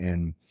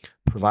and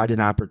provide an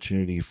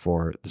opportunity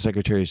for the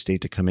Secretary of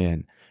State to come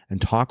in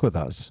and talk with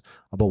us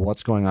about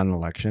what's going on in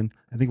election,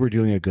 I think we're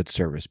doing a good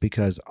service,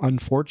 because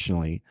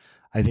unfortunately,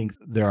 I think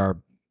there are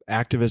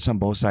activists on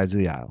both sides of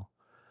the aisle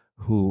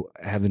who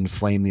have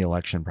inflamed the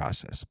election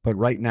process. But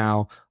right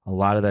now, a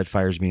lot of that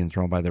fire is being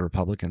thrown by the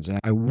Republicans. And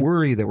I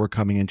worry that we're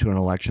coming into an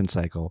election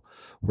cycle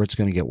where it's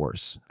going to get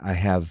worse. I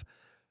have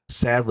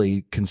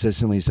sadly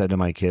consistently said to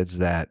my kids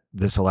that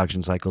this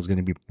election cycle is going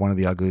to be one of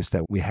the ugliest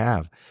that we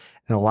have.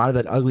 And a lot of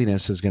that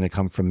ugliness is going to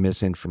come from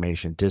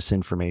misinformation,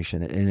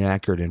 disinformation, and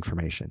inaccurate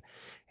information.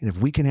 And if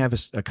we can have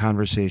a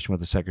conversation with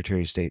the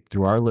Secretary of State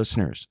through our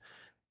listeners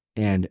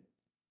and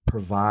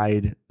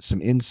provide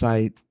some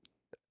insight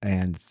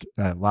and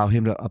allow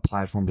him a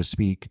platform to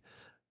speak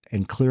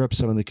and clear up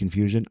some of the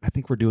confusion, I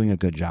think we're doing a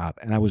good job.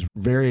 And I was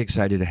very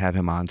excited to have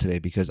him on today,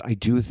 because I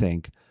do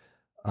think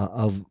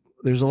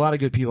there's a lot of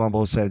good people on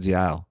both sides of the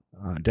aisle,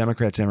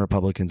 Democrats and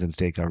Republicans in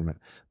state government.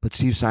 But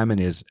Steve Simon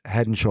is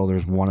head and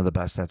shoulders one of the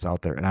best that's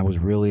out there. And I was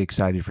really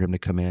excited for him to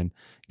come in,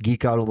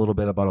 geek out a little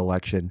bit about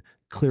election,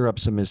 clear up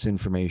some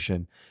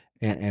misinformation.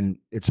 And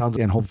it sounds,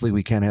 and hopefully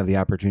we can have the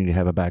opportunity to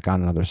have him back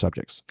on other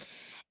subjects.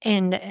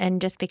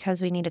 And just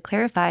because we need to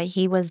clarify,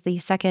 he was the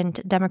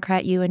second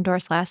Democrat you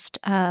endorsed last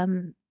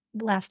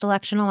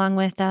election, along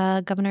with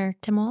Governor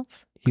Tim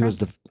Walz. He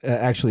was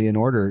actually in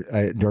order.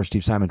 I endorsed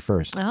Steve Simon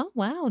first. Oh,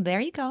 wow. There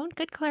you go.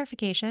 Good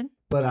clarification.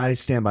 But I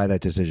stand by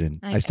that decision.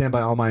 Okay. I stand by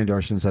all my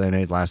endorsements that I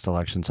made last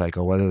election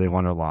cycle, whether they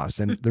won or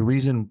lost. And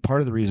part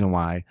of the reason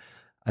why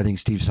I think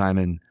Steve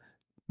Simon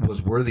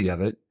was worthy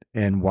of it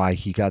and why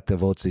he got the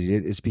votes that he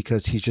did is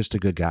because he's just a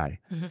good guy,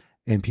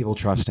 and people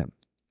trust him.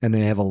 And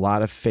they have a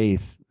lot of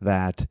faith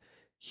that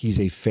he's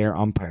a fair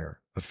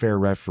umpire, a fair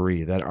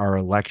referee, that our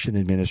election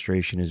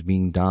administration is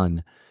being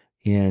done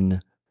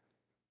in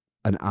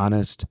an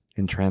honest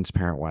and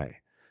transparent way.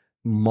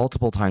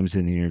 Multiple times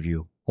in the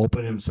interview,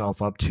 open himself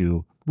up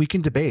to, we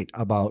can debate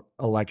about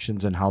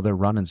elections and how they're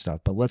run and stuff,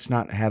 but let's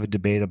not have a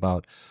debate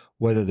about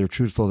whether they're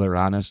truthful, they're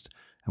honest,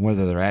 and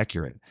whether they're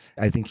accurate.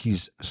 I think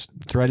he's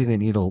threading the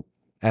needle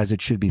as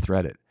it should be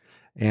threaded.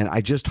 And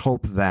I just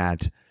hope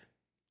that,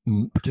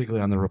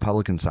 particularly on the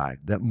Republican side,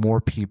 that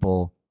more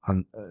people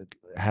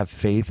have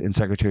faith in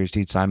Secretary of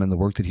State Simon, the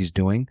work that he's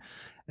doing,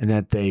 and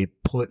that they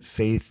put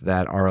faith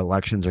that our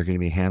elections are going to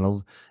be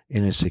handled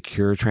in a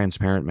secure,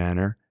 transparent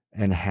manner,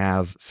 and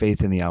have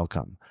faith in the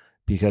outcome.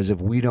 Because if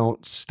we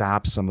don't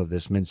stop some of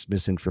this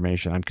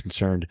misinformation, I'm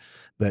concerned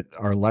that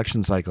our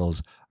election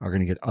cycles are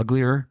going to get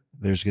uglier.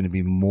 There's going to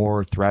be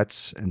more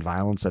threats and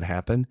violence that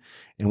happen,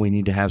 and we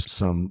need to have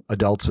some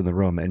adults in the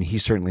room, and he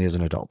certainly is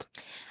an adult.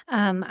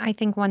 I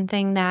think one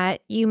thing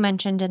that you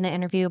mentioned in the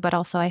interview, but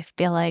also I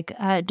feel like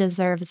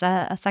deserves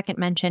a second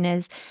mention,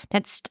 is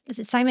that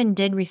Simon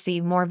did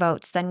receive more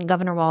votes than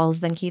Governor Walz,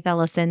 than Keith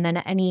Ellison, than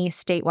any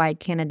statewide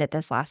candidate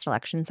this last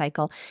election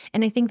cycle.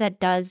 And I think that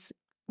does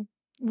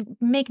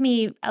make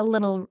me a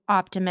little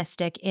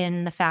optimistic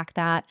in the fact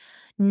that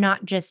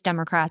not just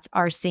Democrats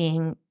are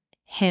seeing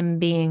him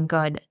being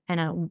good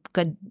and a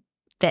good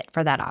fit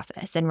for that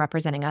office and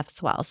representing us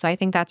well. So I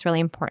think that's really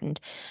important.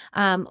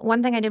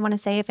 One thing I did want to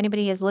say, if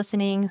anybody is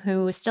listening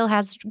who still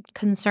has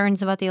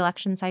concerns about the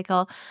election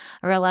cycle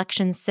or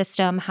election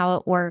system, how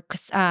it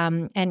works,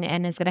 and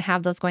is going to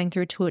have those going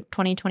through to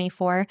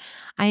 2024,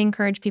 I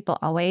encourage people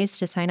always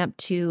to sign up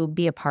to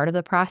be a part of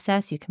the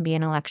process. You can be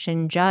an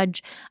election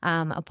judge,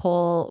 a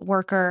poll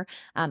worker.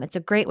 It's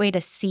a great way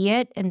to see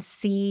it and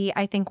see,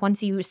 I think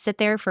once you sit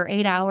there for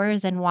 8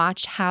 hours and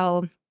watch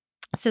how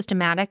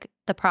systematic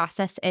the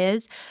process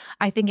is,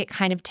 I think it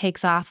kind of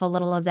takes off a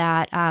little of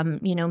that,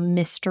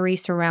 mystery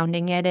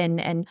surrounding it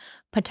and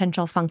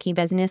potential funky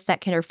business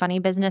or funny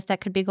business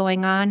that could be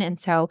going on. And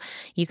so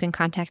you can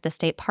contact the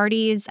state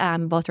parties,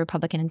 both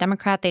Republican and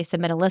Democrat. They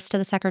submit a list to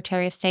the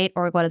Secretary of State,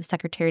 or go to the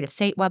Secretary of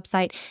State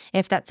website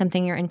if that's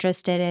something you're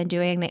interested in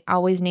doing. They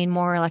always need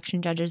more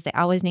election judges. They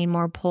always need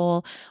more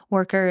poll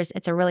workers.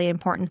 It's a really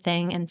important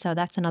thing. And so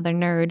that's another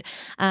nerd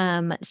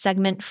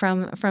segment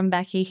from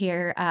Becky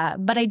here.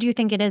 But I do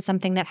think it is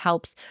something that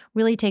helps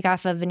really take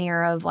off a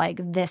veneer of like,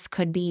 this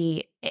could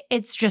be,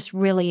 it's just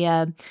really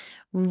a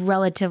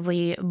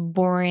relatively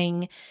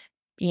boring,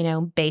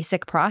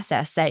 basic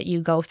process that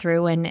you go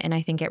through. And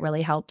I think it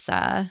really helps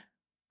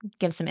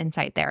give some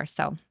insight there.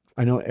 So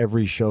I know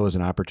every show is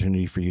an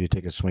opportunity for you to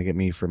take a swing at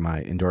me for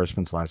my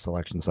endorsements last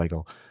election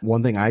cycle.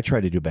 One thing I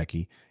try to do,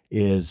 Becky,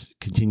 is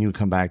continue to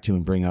come back to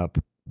and bring up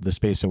the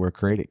space that we're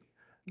creating.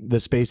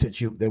 The space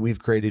that we've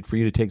created for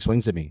you to take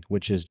swings at me,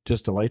 which is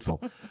just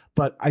delightful.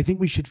 But I think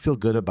we should feel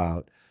good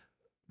about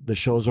the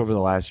shows over the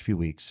last few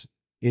weeks,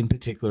 in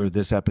particular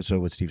this episode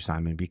with Steve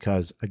Simon,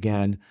 because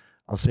again,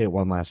 I'll say it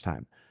one last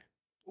time.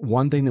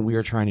 one thing that we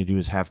are trying to do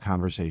is have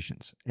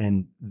conversations.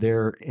 And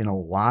there, in a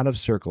lot of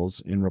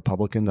circles in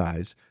Republicans'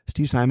 eyes,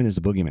 Steve Simon is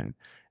the boogeyman.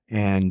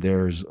 And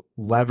there's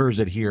levers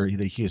that he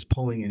is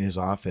pulling in his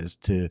office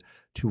to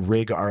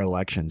rig our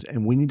elections.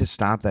 And we need to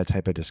stop that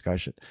type of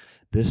discussion.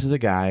 This is a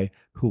guy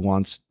who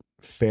wants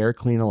fair,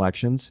 clean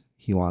elections.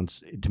 He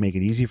wants to make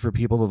it easy for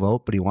people to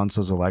vote, but he wants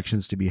those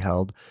elections to be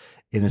held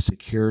in a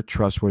secure,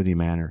 trustworthy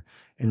manner.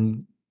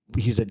 And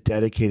he's a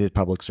dedicated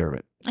public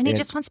servant. And he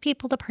just wants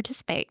people to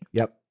participate.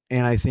 Yep.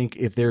 And I think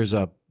if there's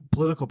a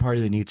political party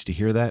that needs to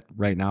hear that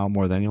right now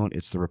more than anyone,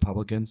 it's the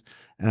Republicans.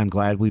 And I'm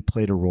glad we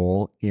played a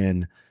role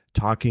in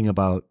talking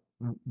about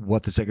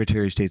what the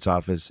Secretary of State's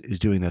office is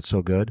doing that's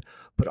so good,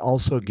 but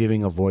also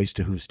giving a voice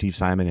to who Steve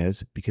Simon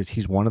is, because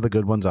he's one of the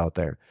good ones out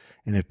there.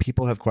 And if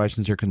people have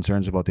questions or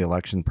concerns about the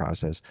election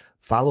process,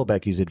 follow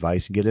Becky's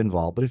advice and get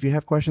involved. But if you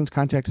have questions,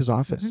 contact his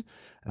office.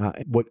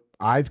 What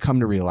I've come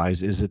to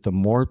realize is that the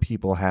more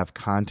people have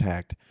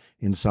contact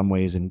in some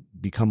ways and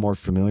become more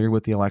familiar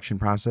with the election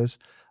process,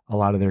 a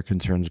lot of their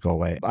concerns go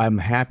away. I'm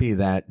happy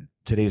that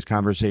today's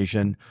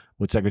conversation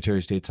with Secretary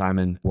of State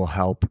Simon will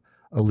help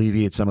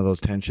alleviate some of those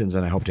tensions,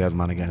 and I hope to have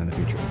him on again in the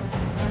future.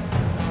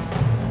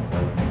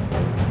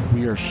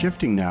 We are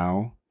shifting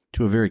now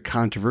to a very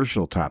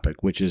controversial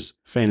topic, which is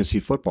fantasy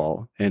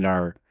football and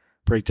our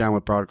breakdown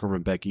with Broward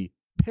Corbin Becky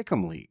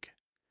Pick'em League.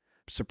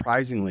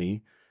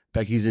 Surprisingly,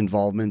 Becky's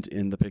involvement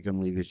in the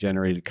Pick'em League has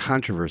generated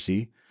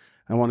controversy.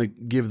 I want to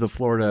give the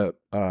floor to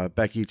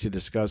Becky to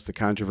discuss the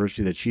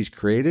controversy that she's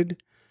created,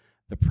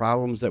 the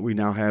problems that we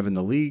now have in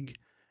the league,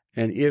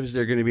 and is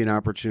there going to be an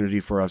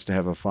opportunity for us to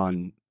have a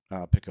fun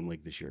Pick'em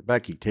League this year.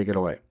 Becky, take it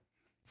away.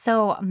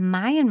 So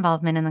my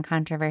involvement in the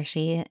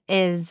controversy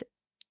is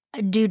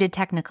due to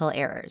technical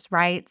errors,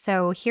 right?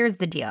 So here's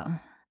the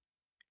deal.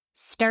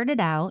 Started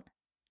out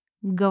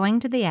going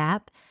to the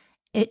app.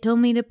 It told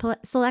me to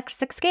select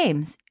 6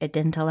 games. It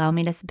didn't allow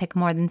me to pick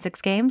more than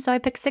 6 games, so I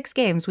picked 6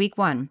 games week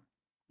 1.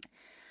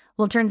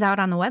 Well, it turns out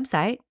on the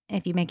website,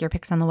 if you make your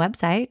picks on the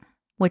website,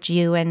 which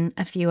you and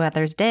a few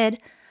others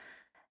did,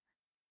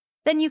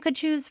 then you could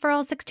choose for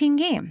all 16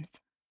 games.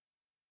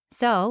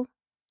 So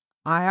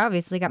I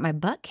obviously got my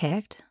butt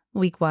kicked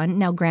week 1.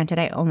 Now, granted,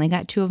 I only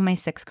got 2 of my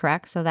 6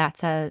 correct, so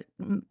that's a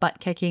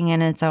butt kicking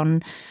in its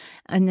own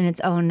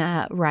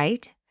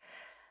right.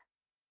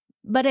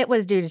 But it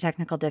was due to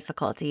technical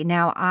difficulty.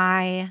 Now,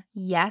 I,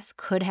 yes,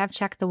 could have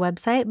checked the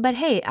website, but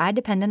hey, I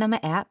depended on my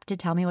app to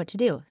tell me what to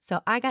do.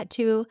 So I got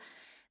 2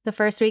 the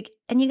first week,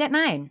 and you got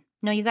 9.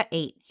 No, you got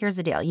 8. Here's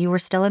the deal. You were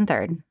still in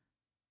 3rd.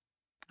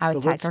 I was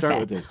tied for 5th. Let's start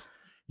with this.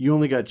 You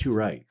only got 2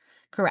 right.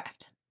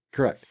 Correct.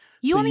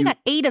 You only got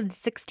 8 of the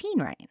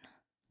 16 right.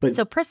 But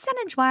so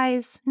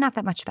percentage-wise, not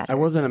that much better. I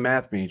wasn't a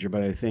math major,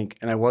 but I think,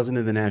 and I wasn't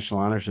in the National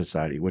Honor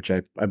Society, which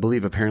I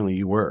believe apparently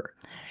you were.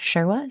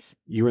 Sure was.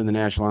 You were in the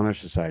National Honor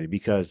Society,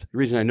 because the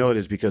reason I know it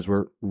is because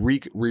we're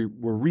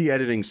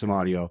re-editing some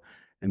audio,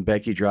 and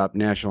Becky dropped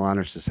National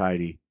Honor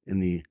Society in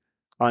the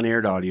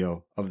unaired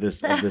audio of this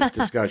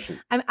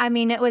discussion. I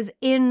mean, it was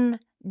in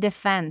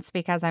defense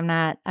because I'm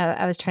not,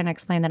 I was trying to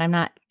explain that I'm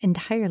not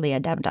entirely a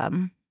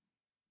dum-dum.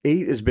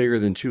 8 is bigger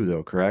than 2,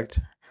 though, correct?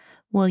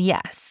 Well,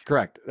 yes.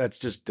 Correct. That's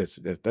just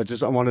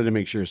I wanted to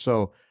make sure.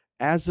 So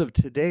as of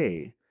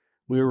today,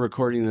 we are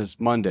recording this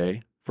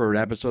Monday for an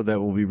episode that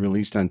will be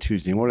released on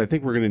Tuesday. And what I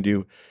think we're going to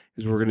do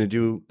is we're going to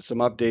do some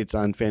updates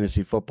on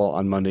fantasy football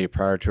on Monday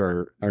prior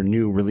to our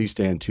new release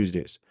day on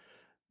Tuesdays.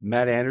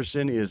 Matt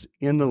Anderson is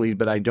in the lead,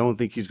 but I don't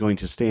think he's going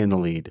to stay in the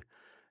lead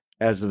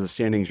as of the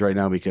standings right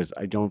now, because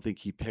I don't think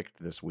he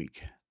picked this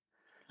week.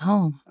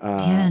 Oh,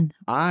 man.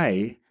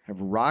 I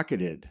have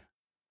rocketed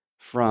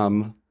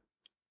from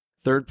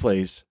 3rd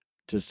place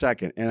to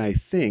 2nd. And I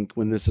think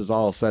when this is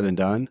all said and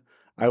done,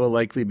 I will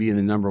likely be in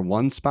the number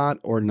 1 spot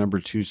or number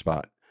 2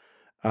 spot.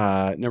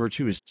 Number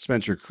 2 is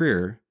Spencer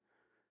Creer.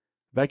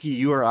 Becky,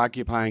 you are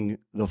occupying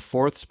the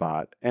 4th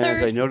spot. And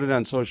as I noted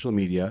on social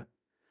media,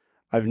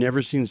 I've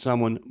never seen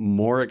someone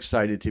more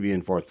excited to be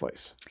in 4th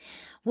place.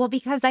 Well,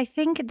 because I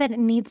think that it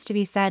needs to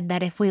be said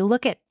that if we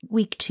look at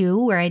week 2,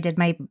 where I did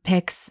my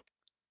picks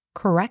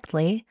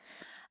correctly,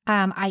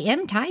 I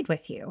am tied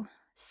with you.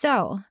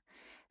 So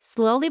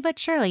slowly but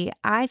surely,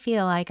 I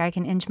feel like I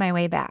can inch my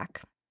way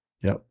back.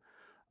 Yep.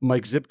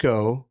 Mike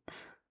Zipko,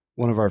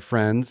 one of our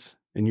friends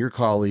and your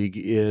colleague,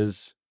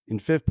 is in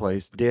 5th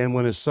place. Dan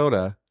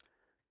Minnesota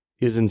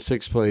is in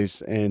 6th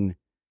place, and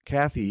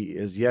Kathy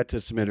is yet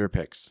to submit her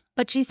picks.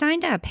 But she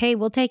signed up. Hey,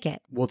 we'll take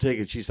it. We'll take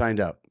it. She signed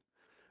up.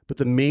 But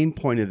the main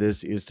point of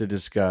this is to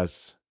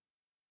discuss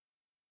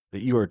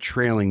that you are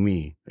trailing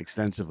me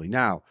extensively.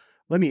 Now,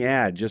 let me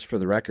add, just for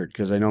the record,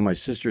 because I know my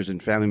sisters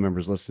and family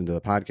members listen to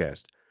the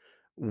podcast,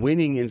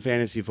 winning in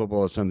fantasy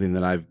football is something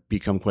that I've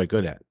become quite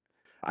good at.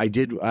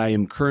 I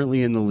am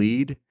currently in the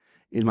lead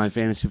in my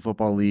fantasy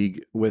football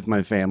league with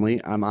my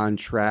family. I'm on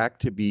track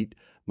to beat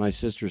my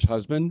sister's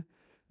husband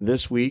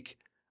this week.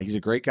 He's a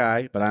great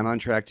guy, but I'm on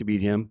track to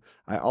beat him.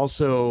 I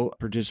also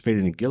participate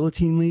in a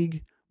guillotine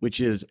league, which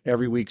is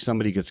every week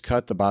somebody gets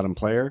cut, the bottom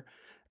player.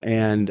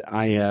 And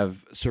I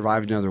have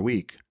survived another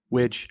week,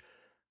 which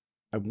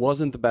I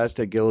wasn't the best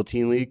at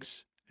guillotine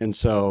leagues, and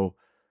so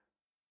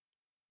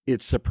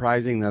it's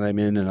surprising that I'm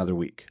in another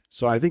week.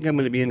 So I think I'm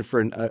going to be in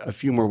for a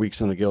few more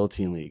weeks on the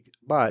guillotine league,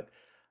 but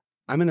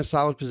I'm in a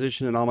solid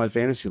position in all my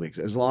fantasy leagues.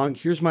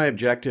 Here's my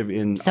objective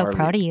in So our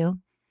proud league. of you.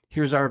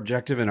 Here's our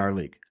objective in our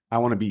league. I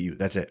want to beat you.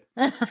 That's it.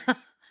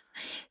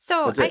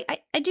 So That's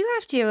it. I do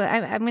have to.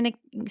 I'm going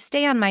to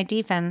stay on my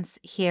defense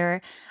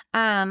here.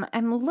 I'm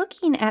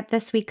looking at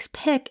this week's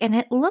pick, and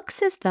it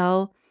looks as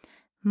though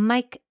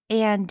Mike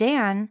and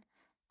Dan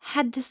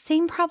had the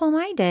same problem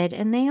I did,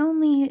 and they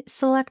only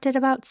selected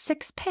about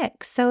 6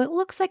 picks. So it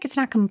looks like it's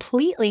not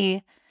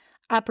completely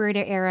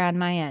operator error on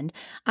my end.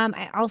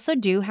 I also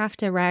do have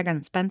to rag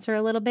on Spencer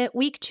a little bit.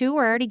 Week 2,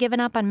 we're already giving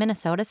up on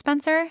Minnesota,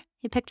 Spencer.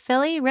 You picked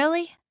Philly?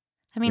 Really?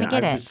 I mean, Yeah, I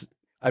get it.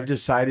 I've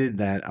decided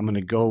that I'm going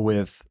to go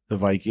with the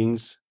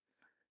Vikings.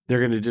 They're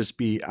going to just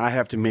be, I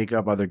have to make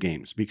up other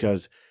games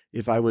because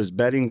if I was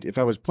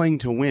playing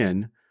to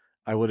win,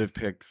 I would have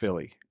picked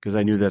Philly because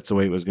I knew that's the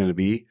way it was going to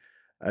be.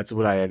 That's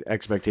what I had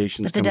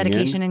expectations But the coming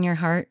dedication in. in your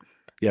heart.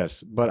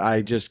 Yes, but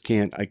I just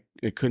can't, I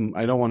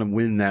don't want to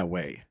win that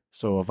way.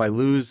 So if I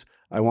lose,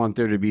 I want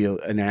there to be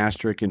an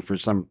asterisk and for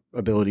some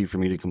ability for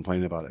me to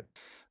complain about it.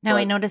 Now,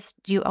 I But- noticed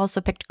you also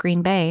picked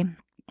Green Bay.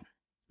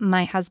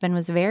 My husband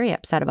was very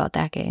upset about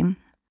that game.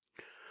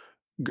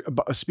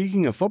 But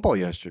speaking of football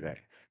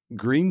yesterday,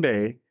 Green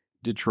Bay,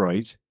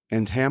 Detroit,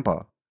 and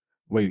Tampa.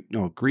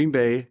 Green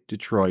Bay,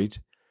 Detroit,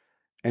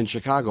 and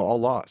Chicago all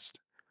lost.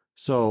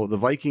 So the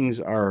Vikings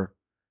are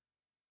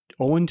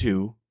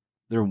 0-2.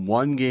 They're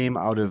one game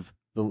out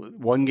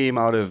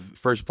of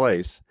first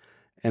place,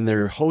 and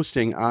they're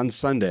hosting on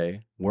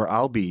Sunday, where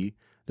I'll be.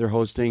 They're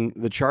hosting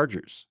the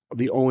Chargers,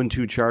 the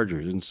 0-2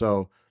 Chargers, and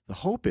so the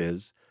hope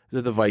is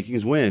that the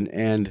Vikings win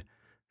and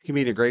can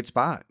be in a great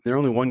spot. They're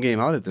only one game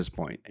out at this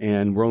point,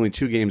 and we're only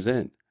 2 games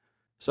in.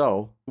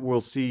 So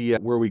we'll see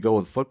where we go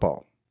with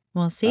football.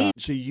 We'll see.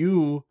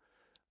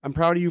 I'm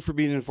proud of you for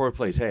being in 4th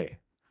place. Hey,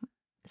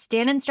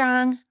 Standing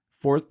strong.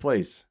 4th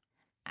place.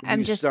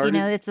 I'm just,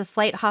 it's a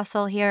slight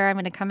hustle here. I'm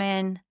going to come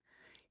in.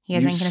 You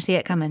guys You ain't going to see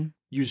it coming.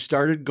 You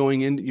started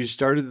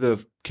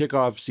the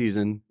kickoff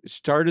season,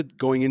 started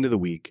going into the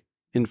week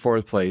in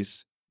 4th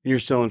place, and you're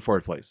still in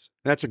 4th place.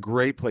 That's a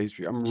great place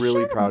for you. I'm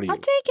really Sure, proud of you. I'll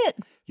take it.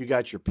 You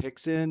got your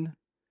picks in,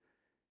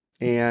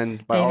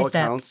 and by Baby all steps.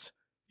 accounts,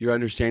 you're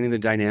understanding the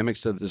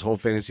dynamics of this whole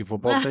fantasy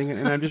football thing,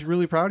 and I'm just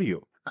really proud of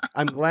you.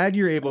 I'm glad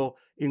you're able,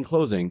 in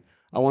closing,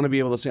 I want to be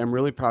able to say I'm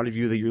really proud of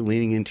you that you're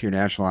leaning into your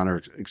National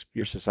Honor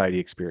your Society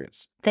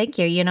experience. Thank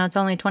you. It's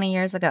only 20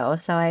 years ago,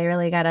 so I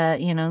really got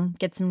to,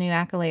 get some new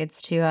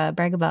accolades to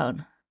brag about.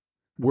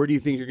 Where do you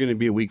think you're going to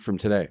be a week from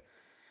today?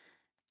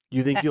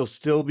 You think you'll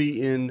still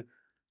be in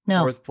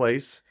No, 4th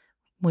place?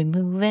 we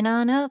moving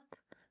on up.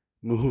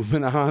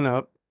 Moving on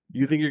up.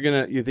 You think you're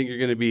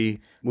gonna be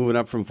moving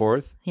up from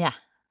 4th? Yeah.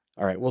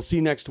 All right. We'll see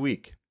you next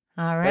week.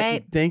 All Becky,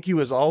 right. thank you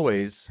as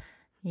always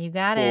You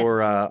got it.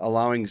 for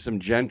allowing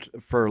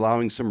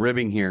some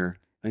ribbing here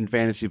in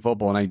fantasy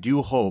football, and I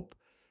do hope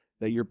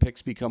that your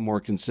picks become more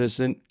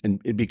consistent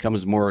and it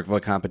becomes more of a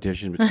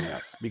competition between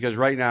us. Because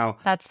right now,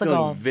 That's the I'm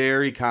feeling goal.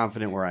 very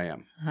confident where I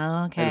am.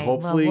 Okay.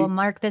 hopefully- we'll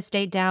mark this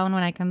date down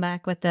when I come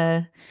back with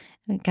the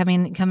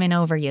coming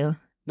over you.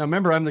 Now,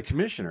 remember, I'm the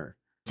commissioner.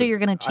 So you're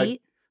going to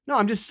cheat? No,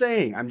 I'm just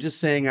saying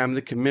I'm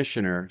the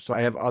commissioner, so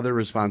I have other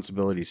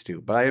responsibilities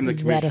too. But I am the Is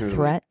that commissioner. a of the league.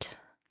 threat?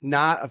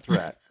 Not a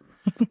threat.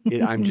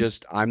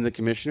 I'm the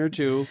commissioner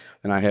too,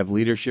 and I have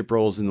leadership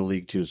roles in the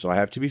league too. So I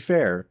have to be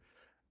fair,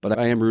 but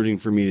I am rooting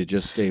for me to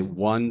just stay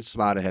one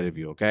spot ahead of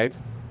you, okay?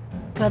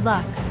 Good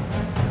luck.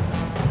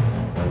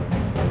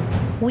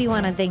 We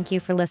want to thank you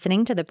for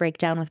listening to The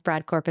Breakdown with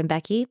Brodkorb and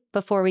Becky.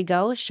 Before we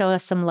go, show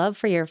us some love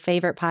for your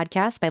favorite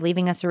podcast by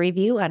leaving us a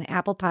review on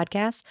Apple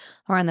Podcasts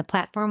or on the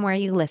platform where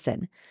you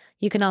listen.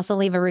 You can also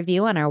leave a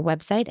review on our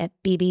website at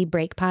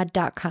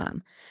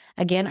bbreakpod.com.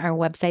 Again, our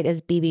website is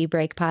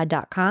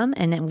bbreakpod.com,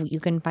 and then you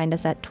can find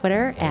us at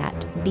Twitter at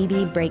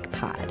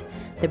bbreakpod.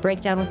 The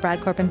Breakdown with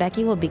Brodkorb and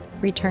Becky will be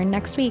returned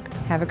next week.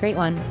 Have a great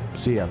one.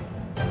 See ya.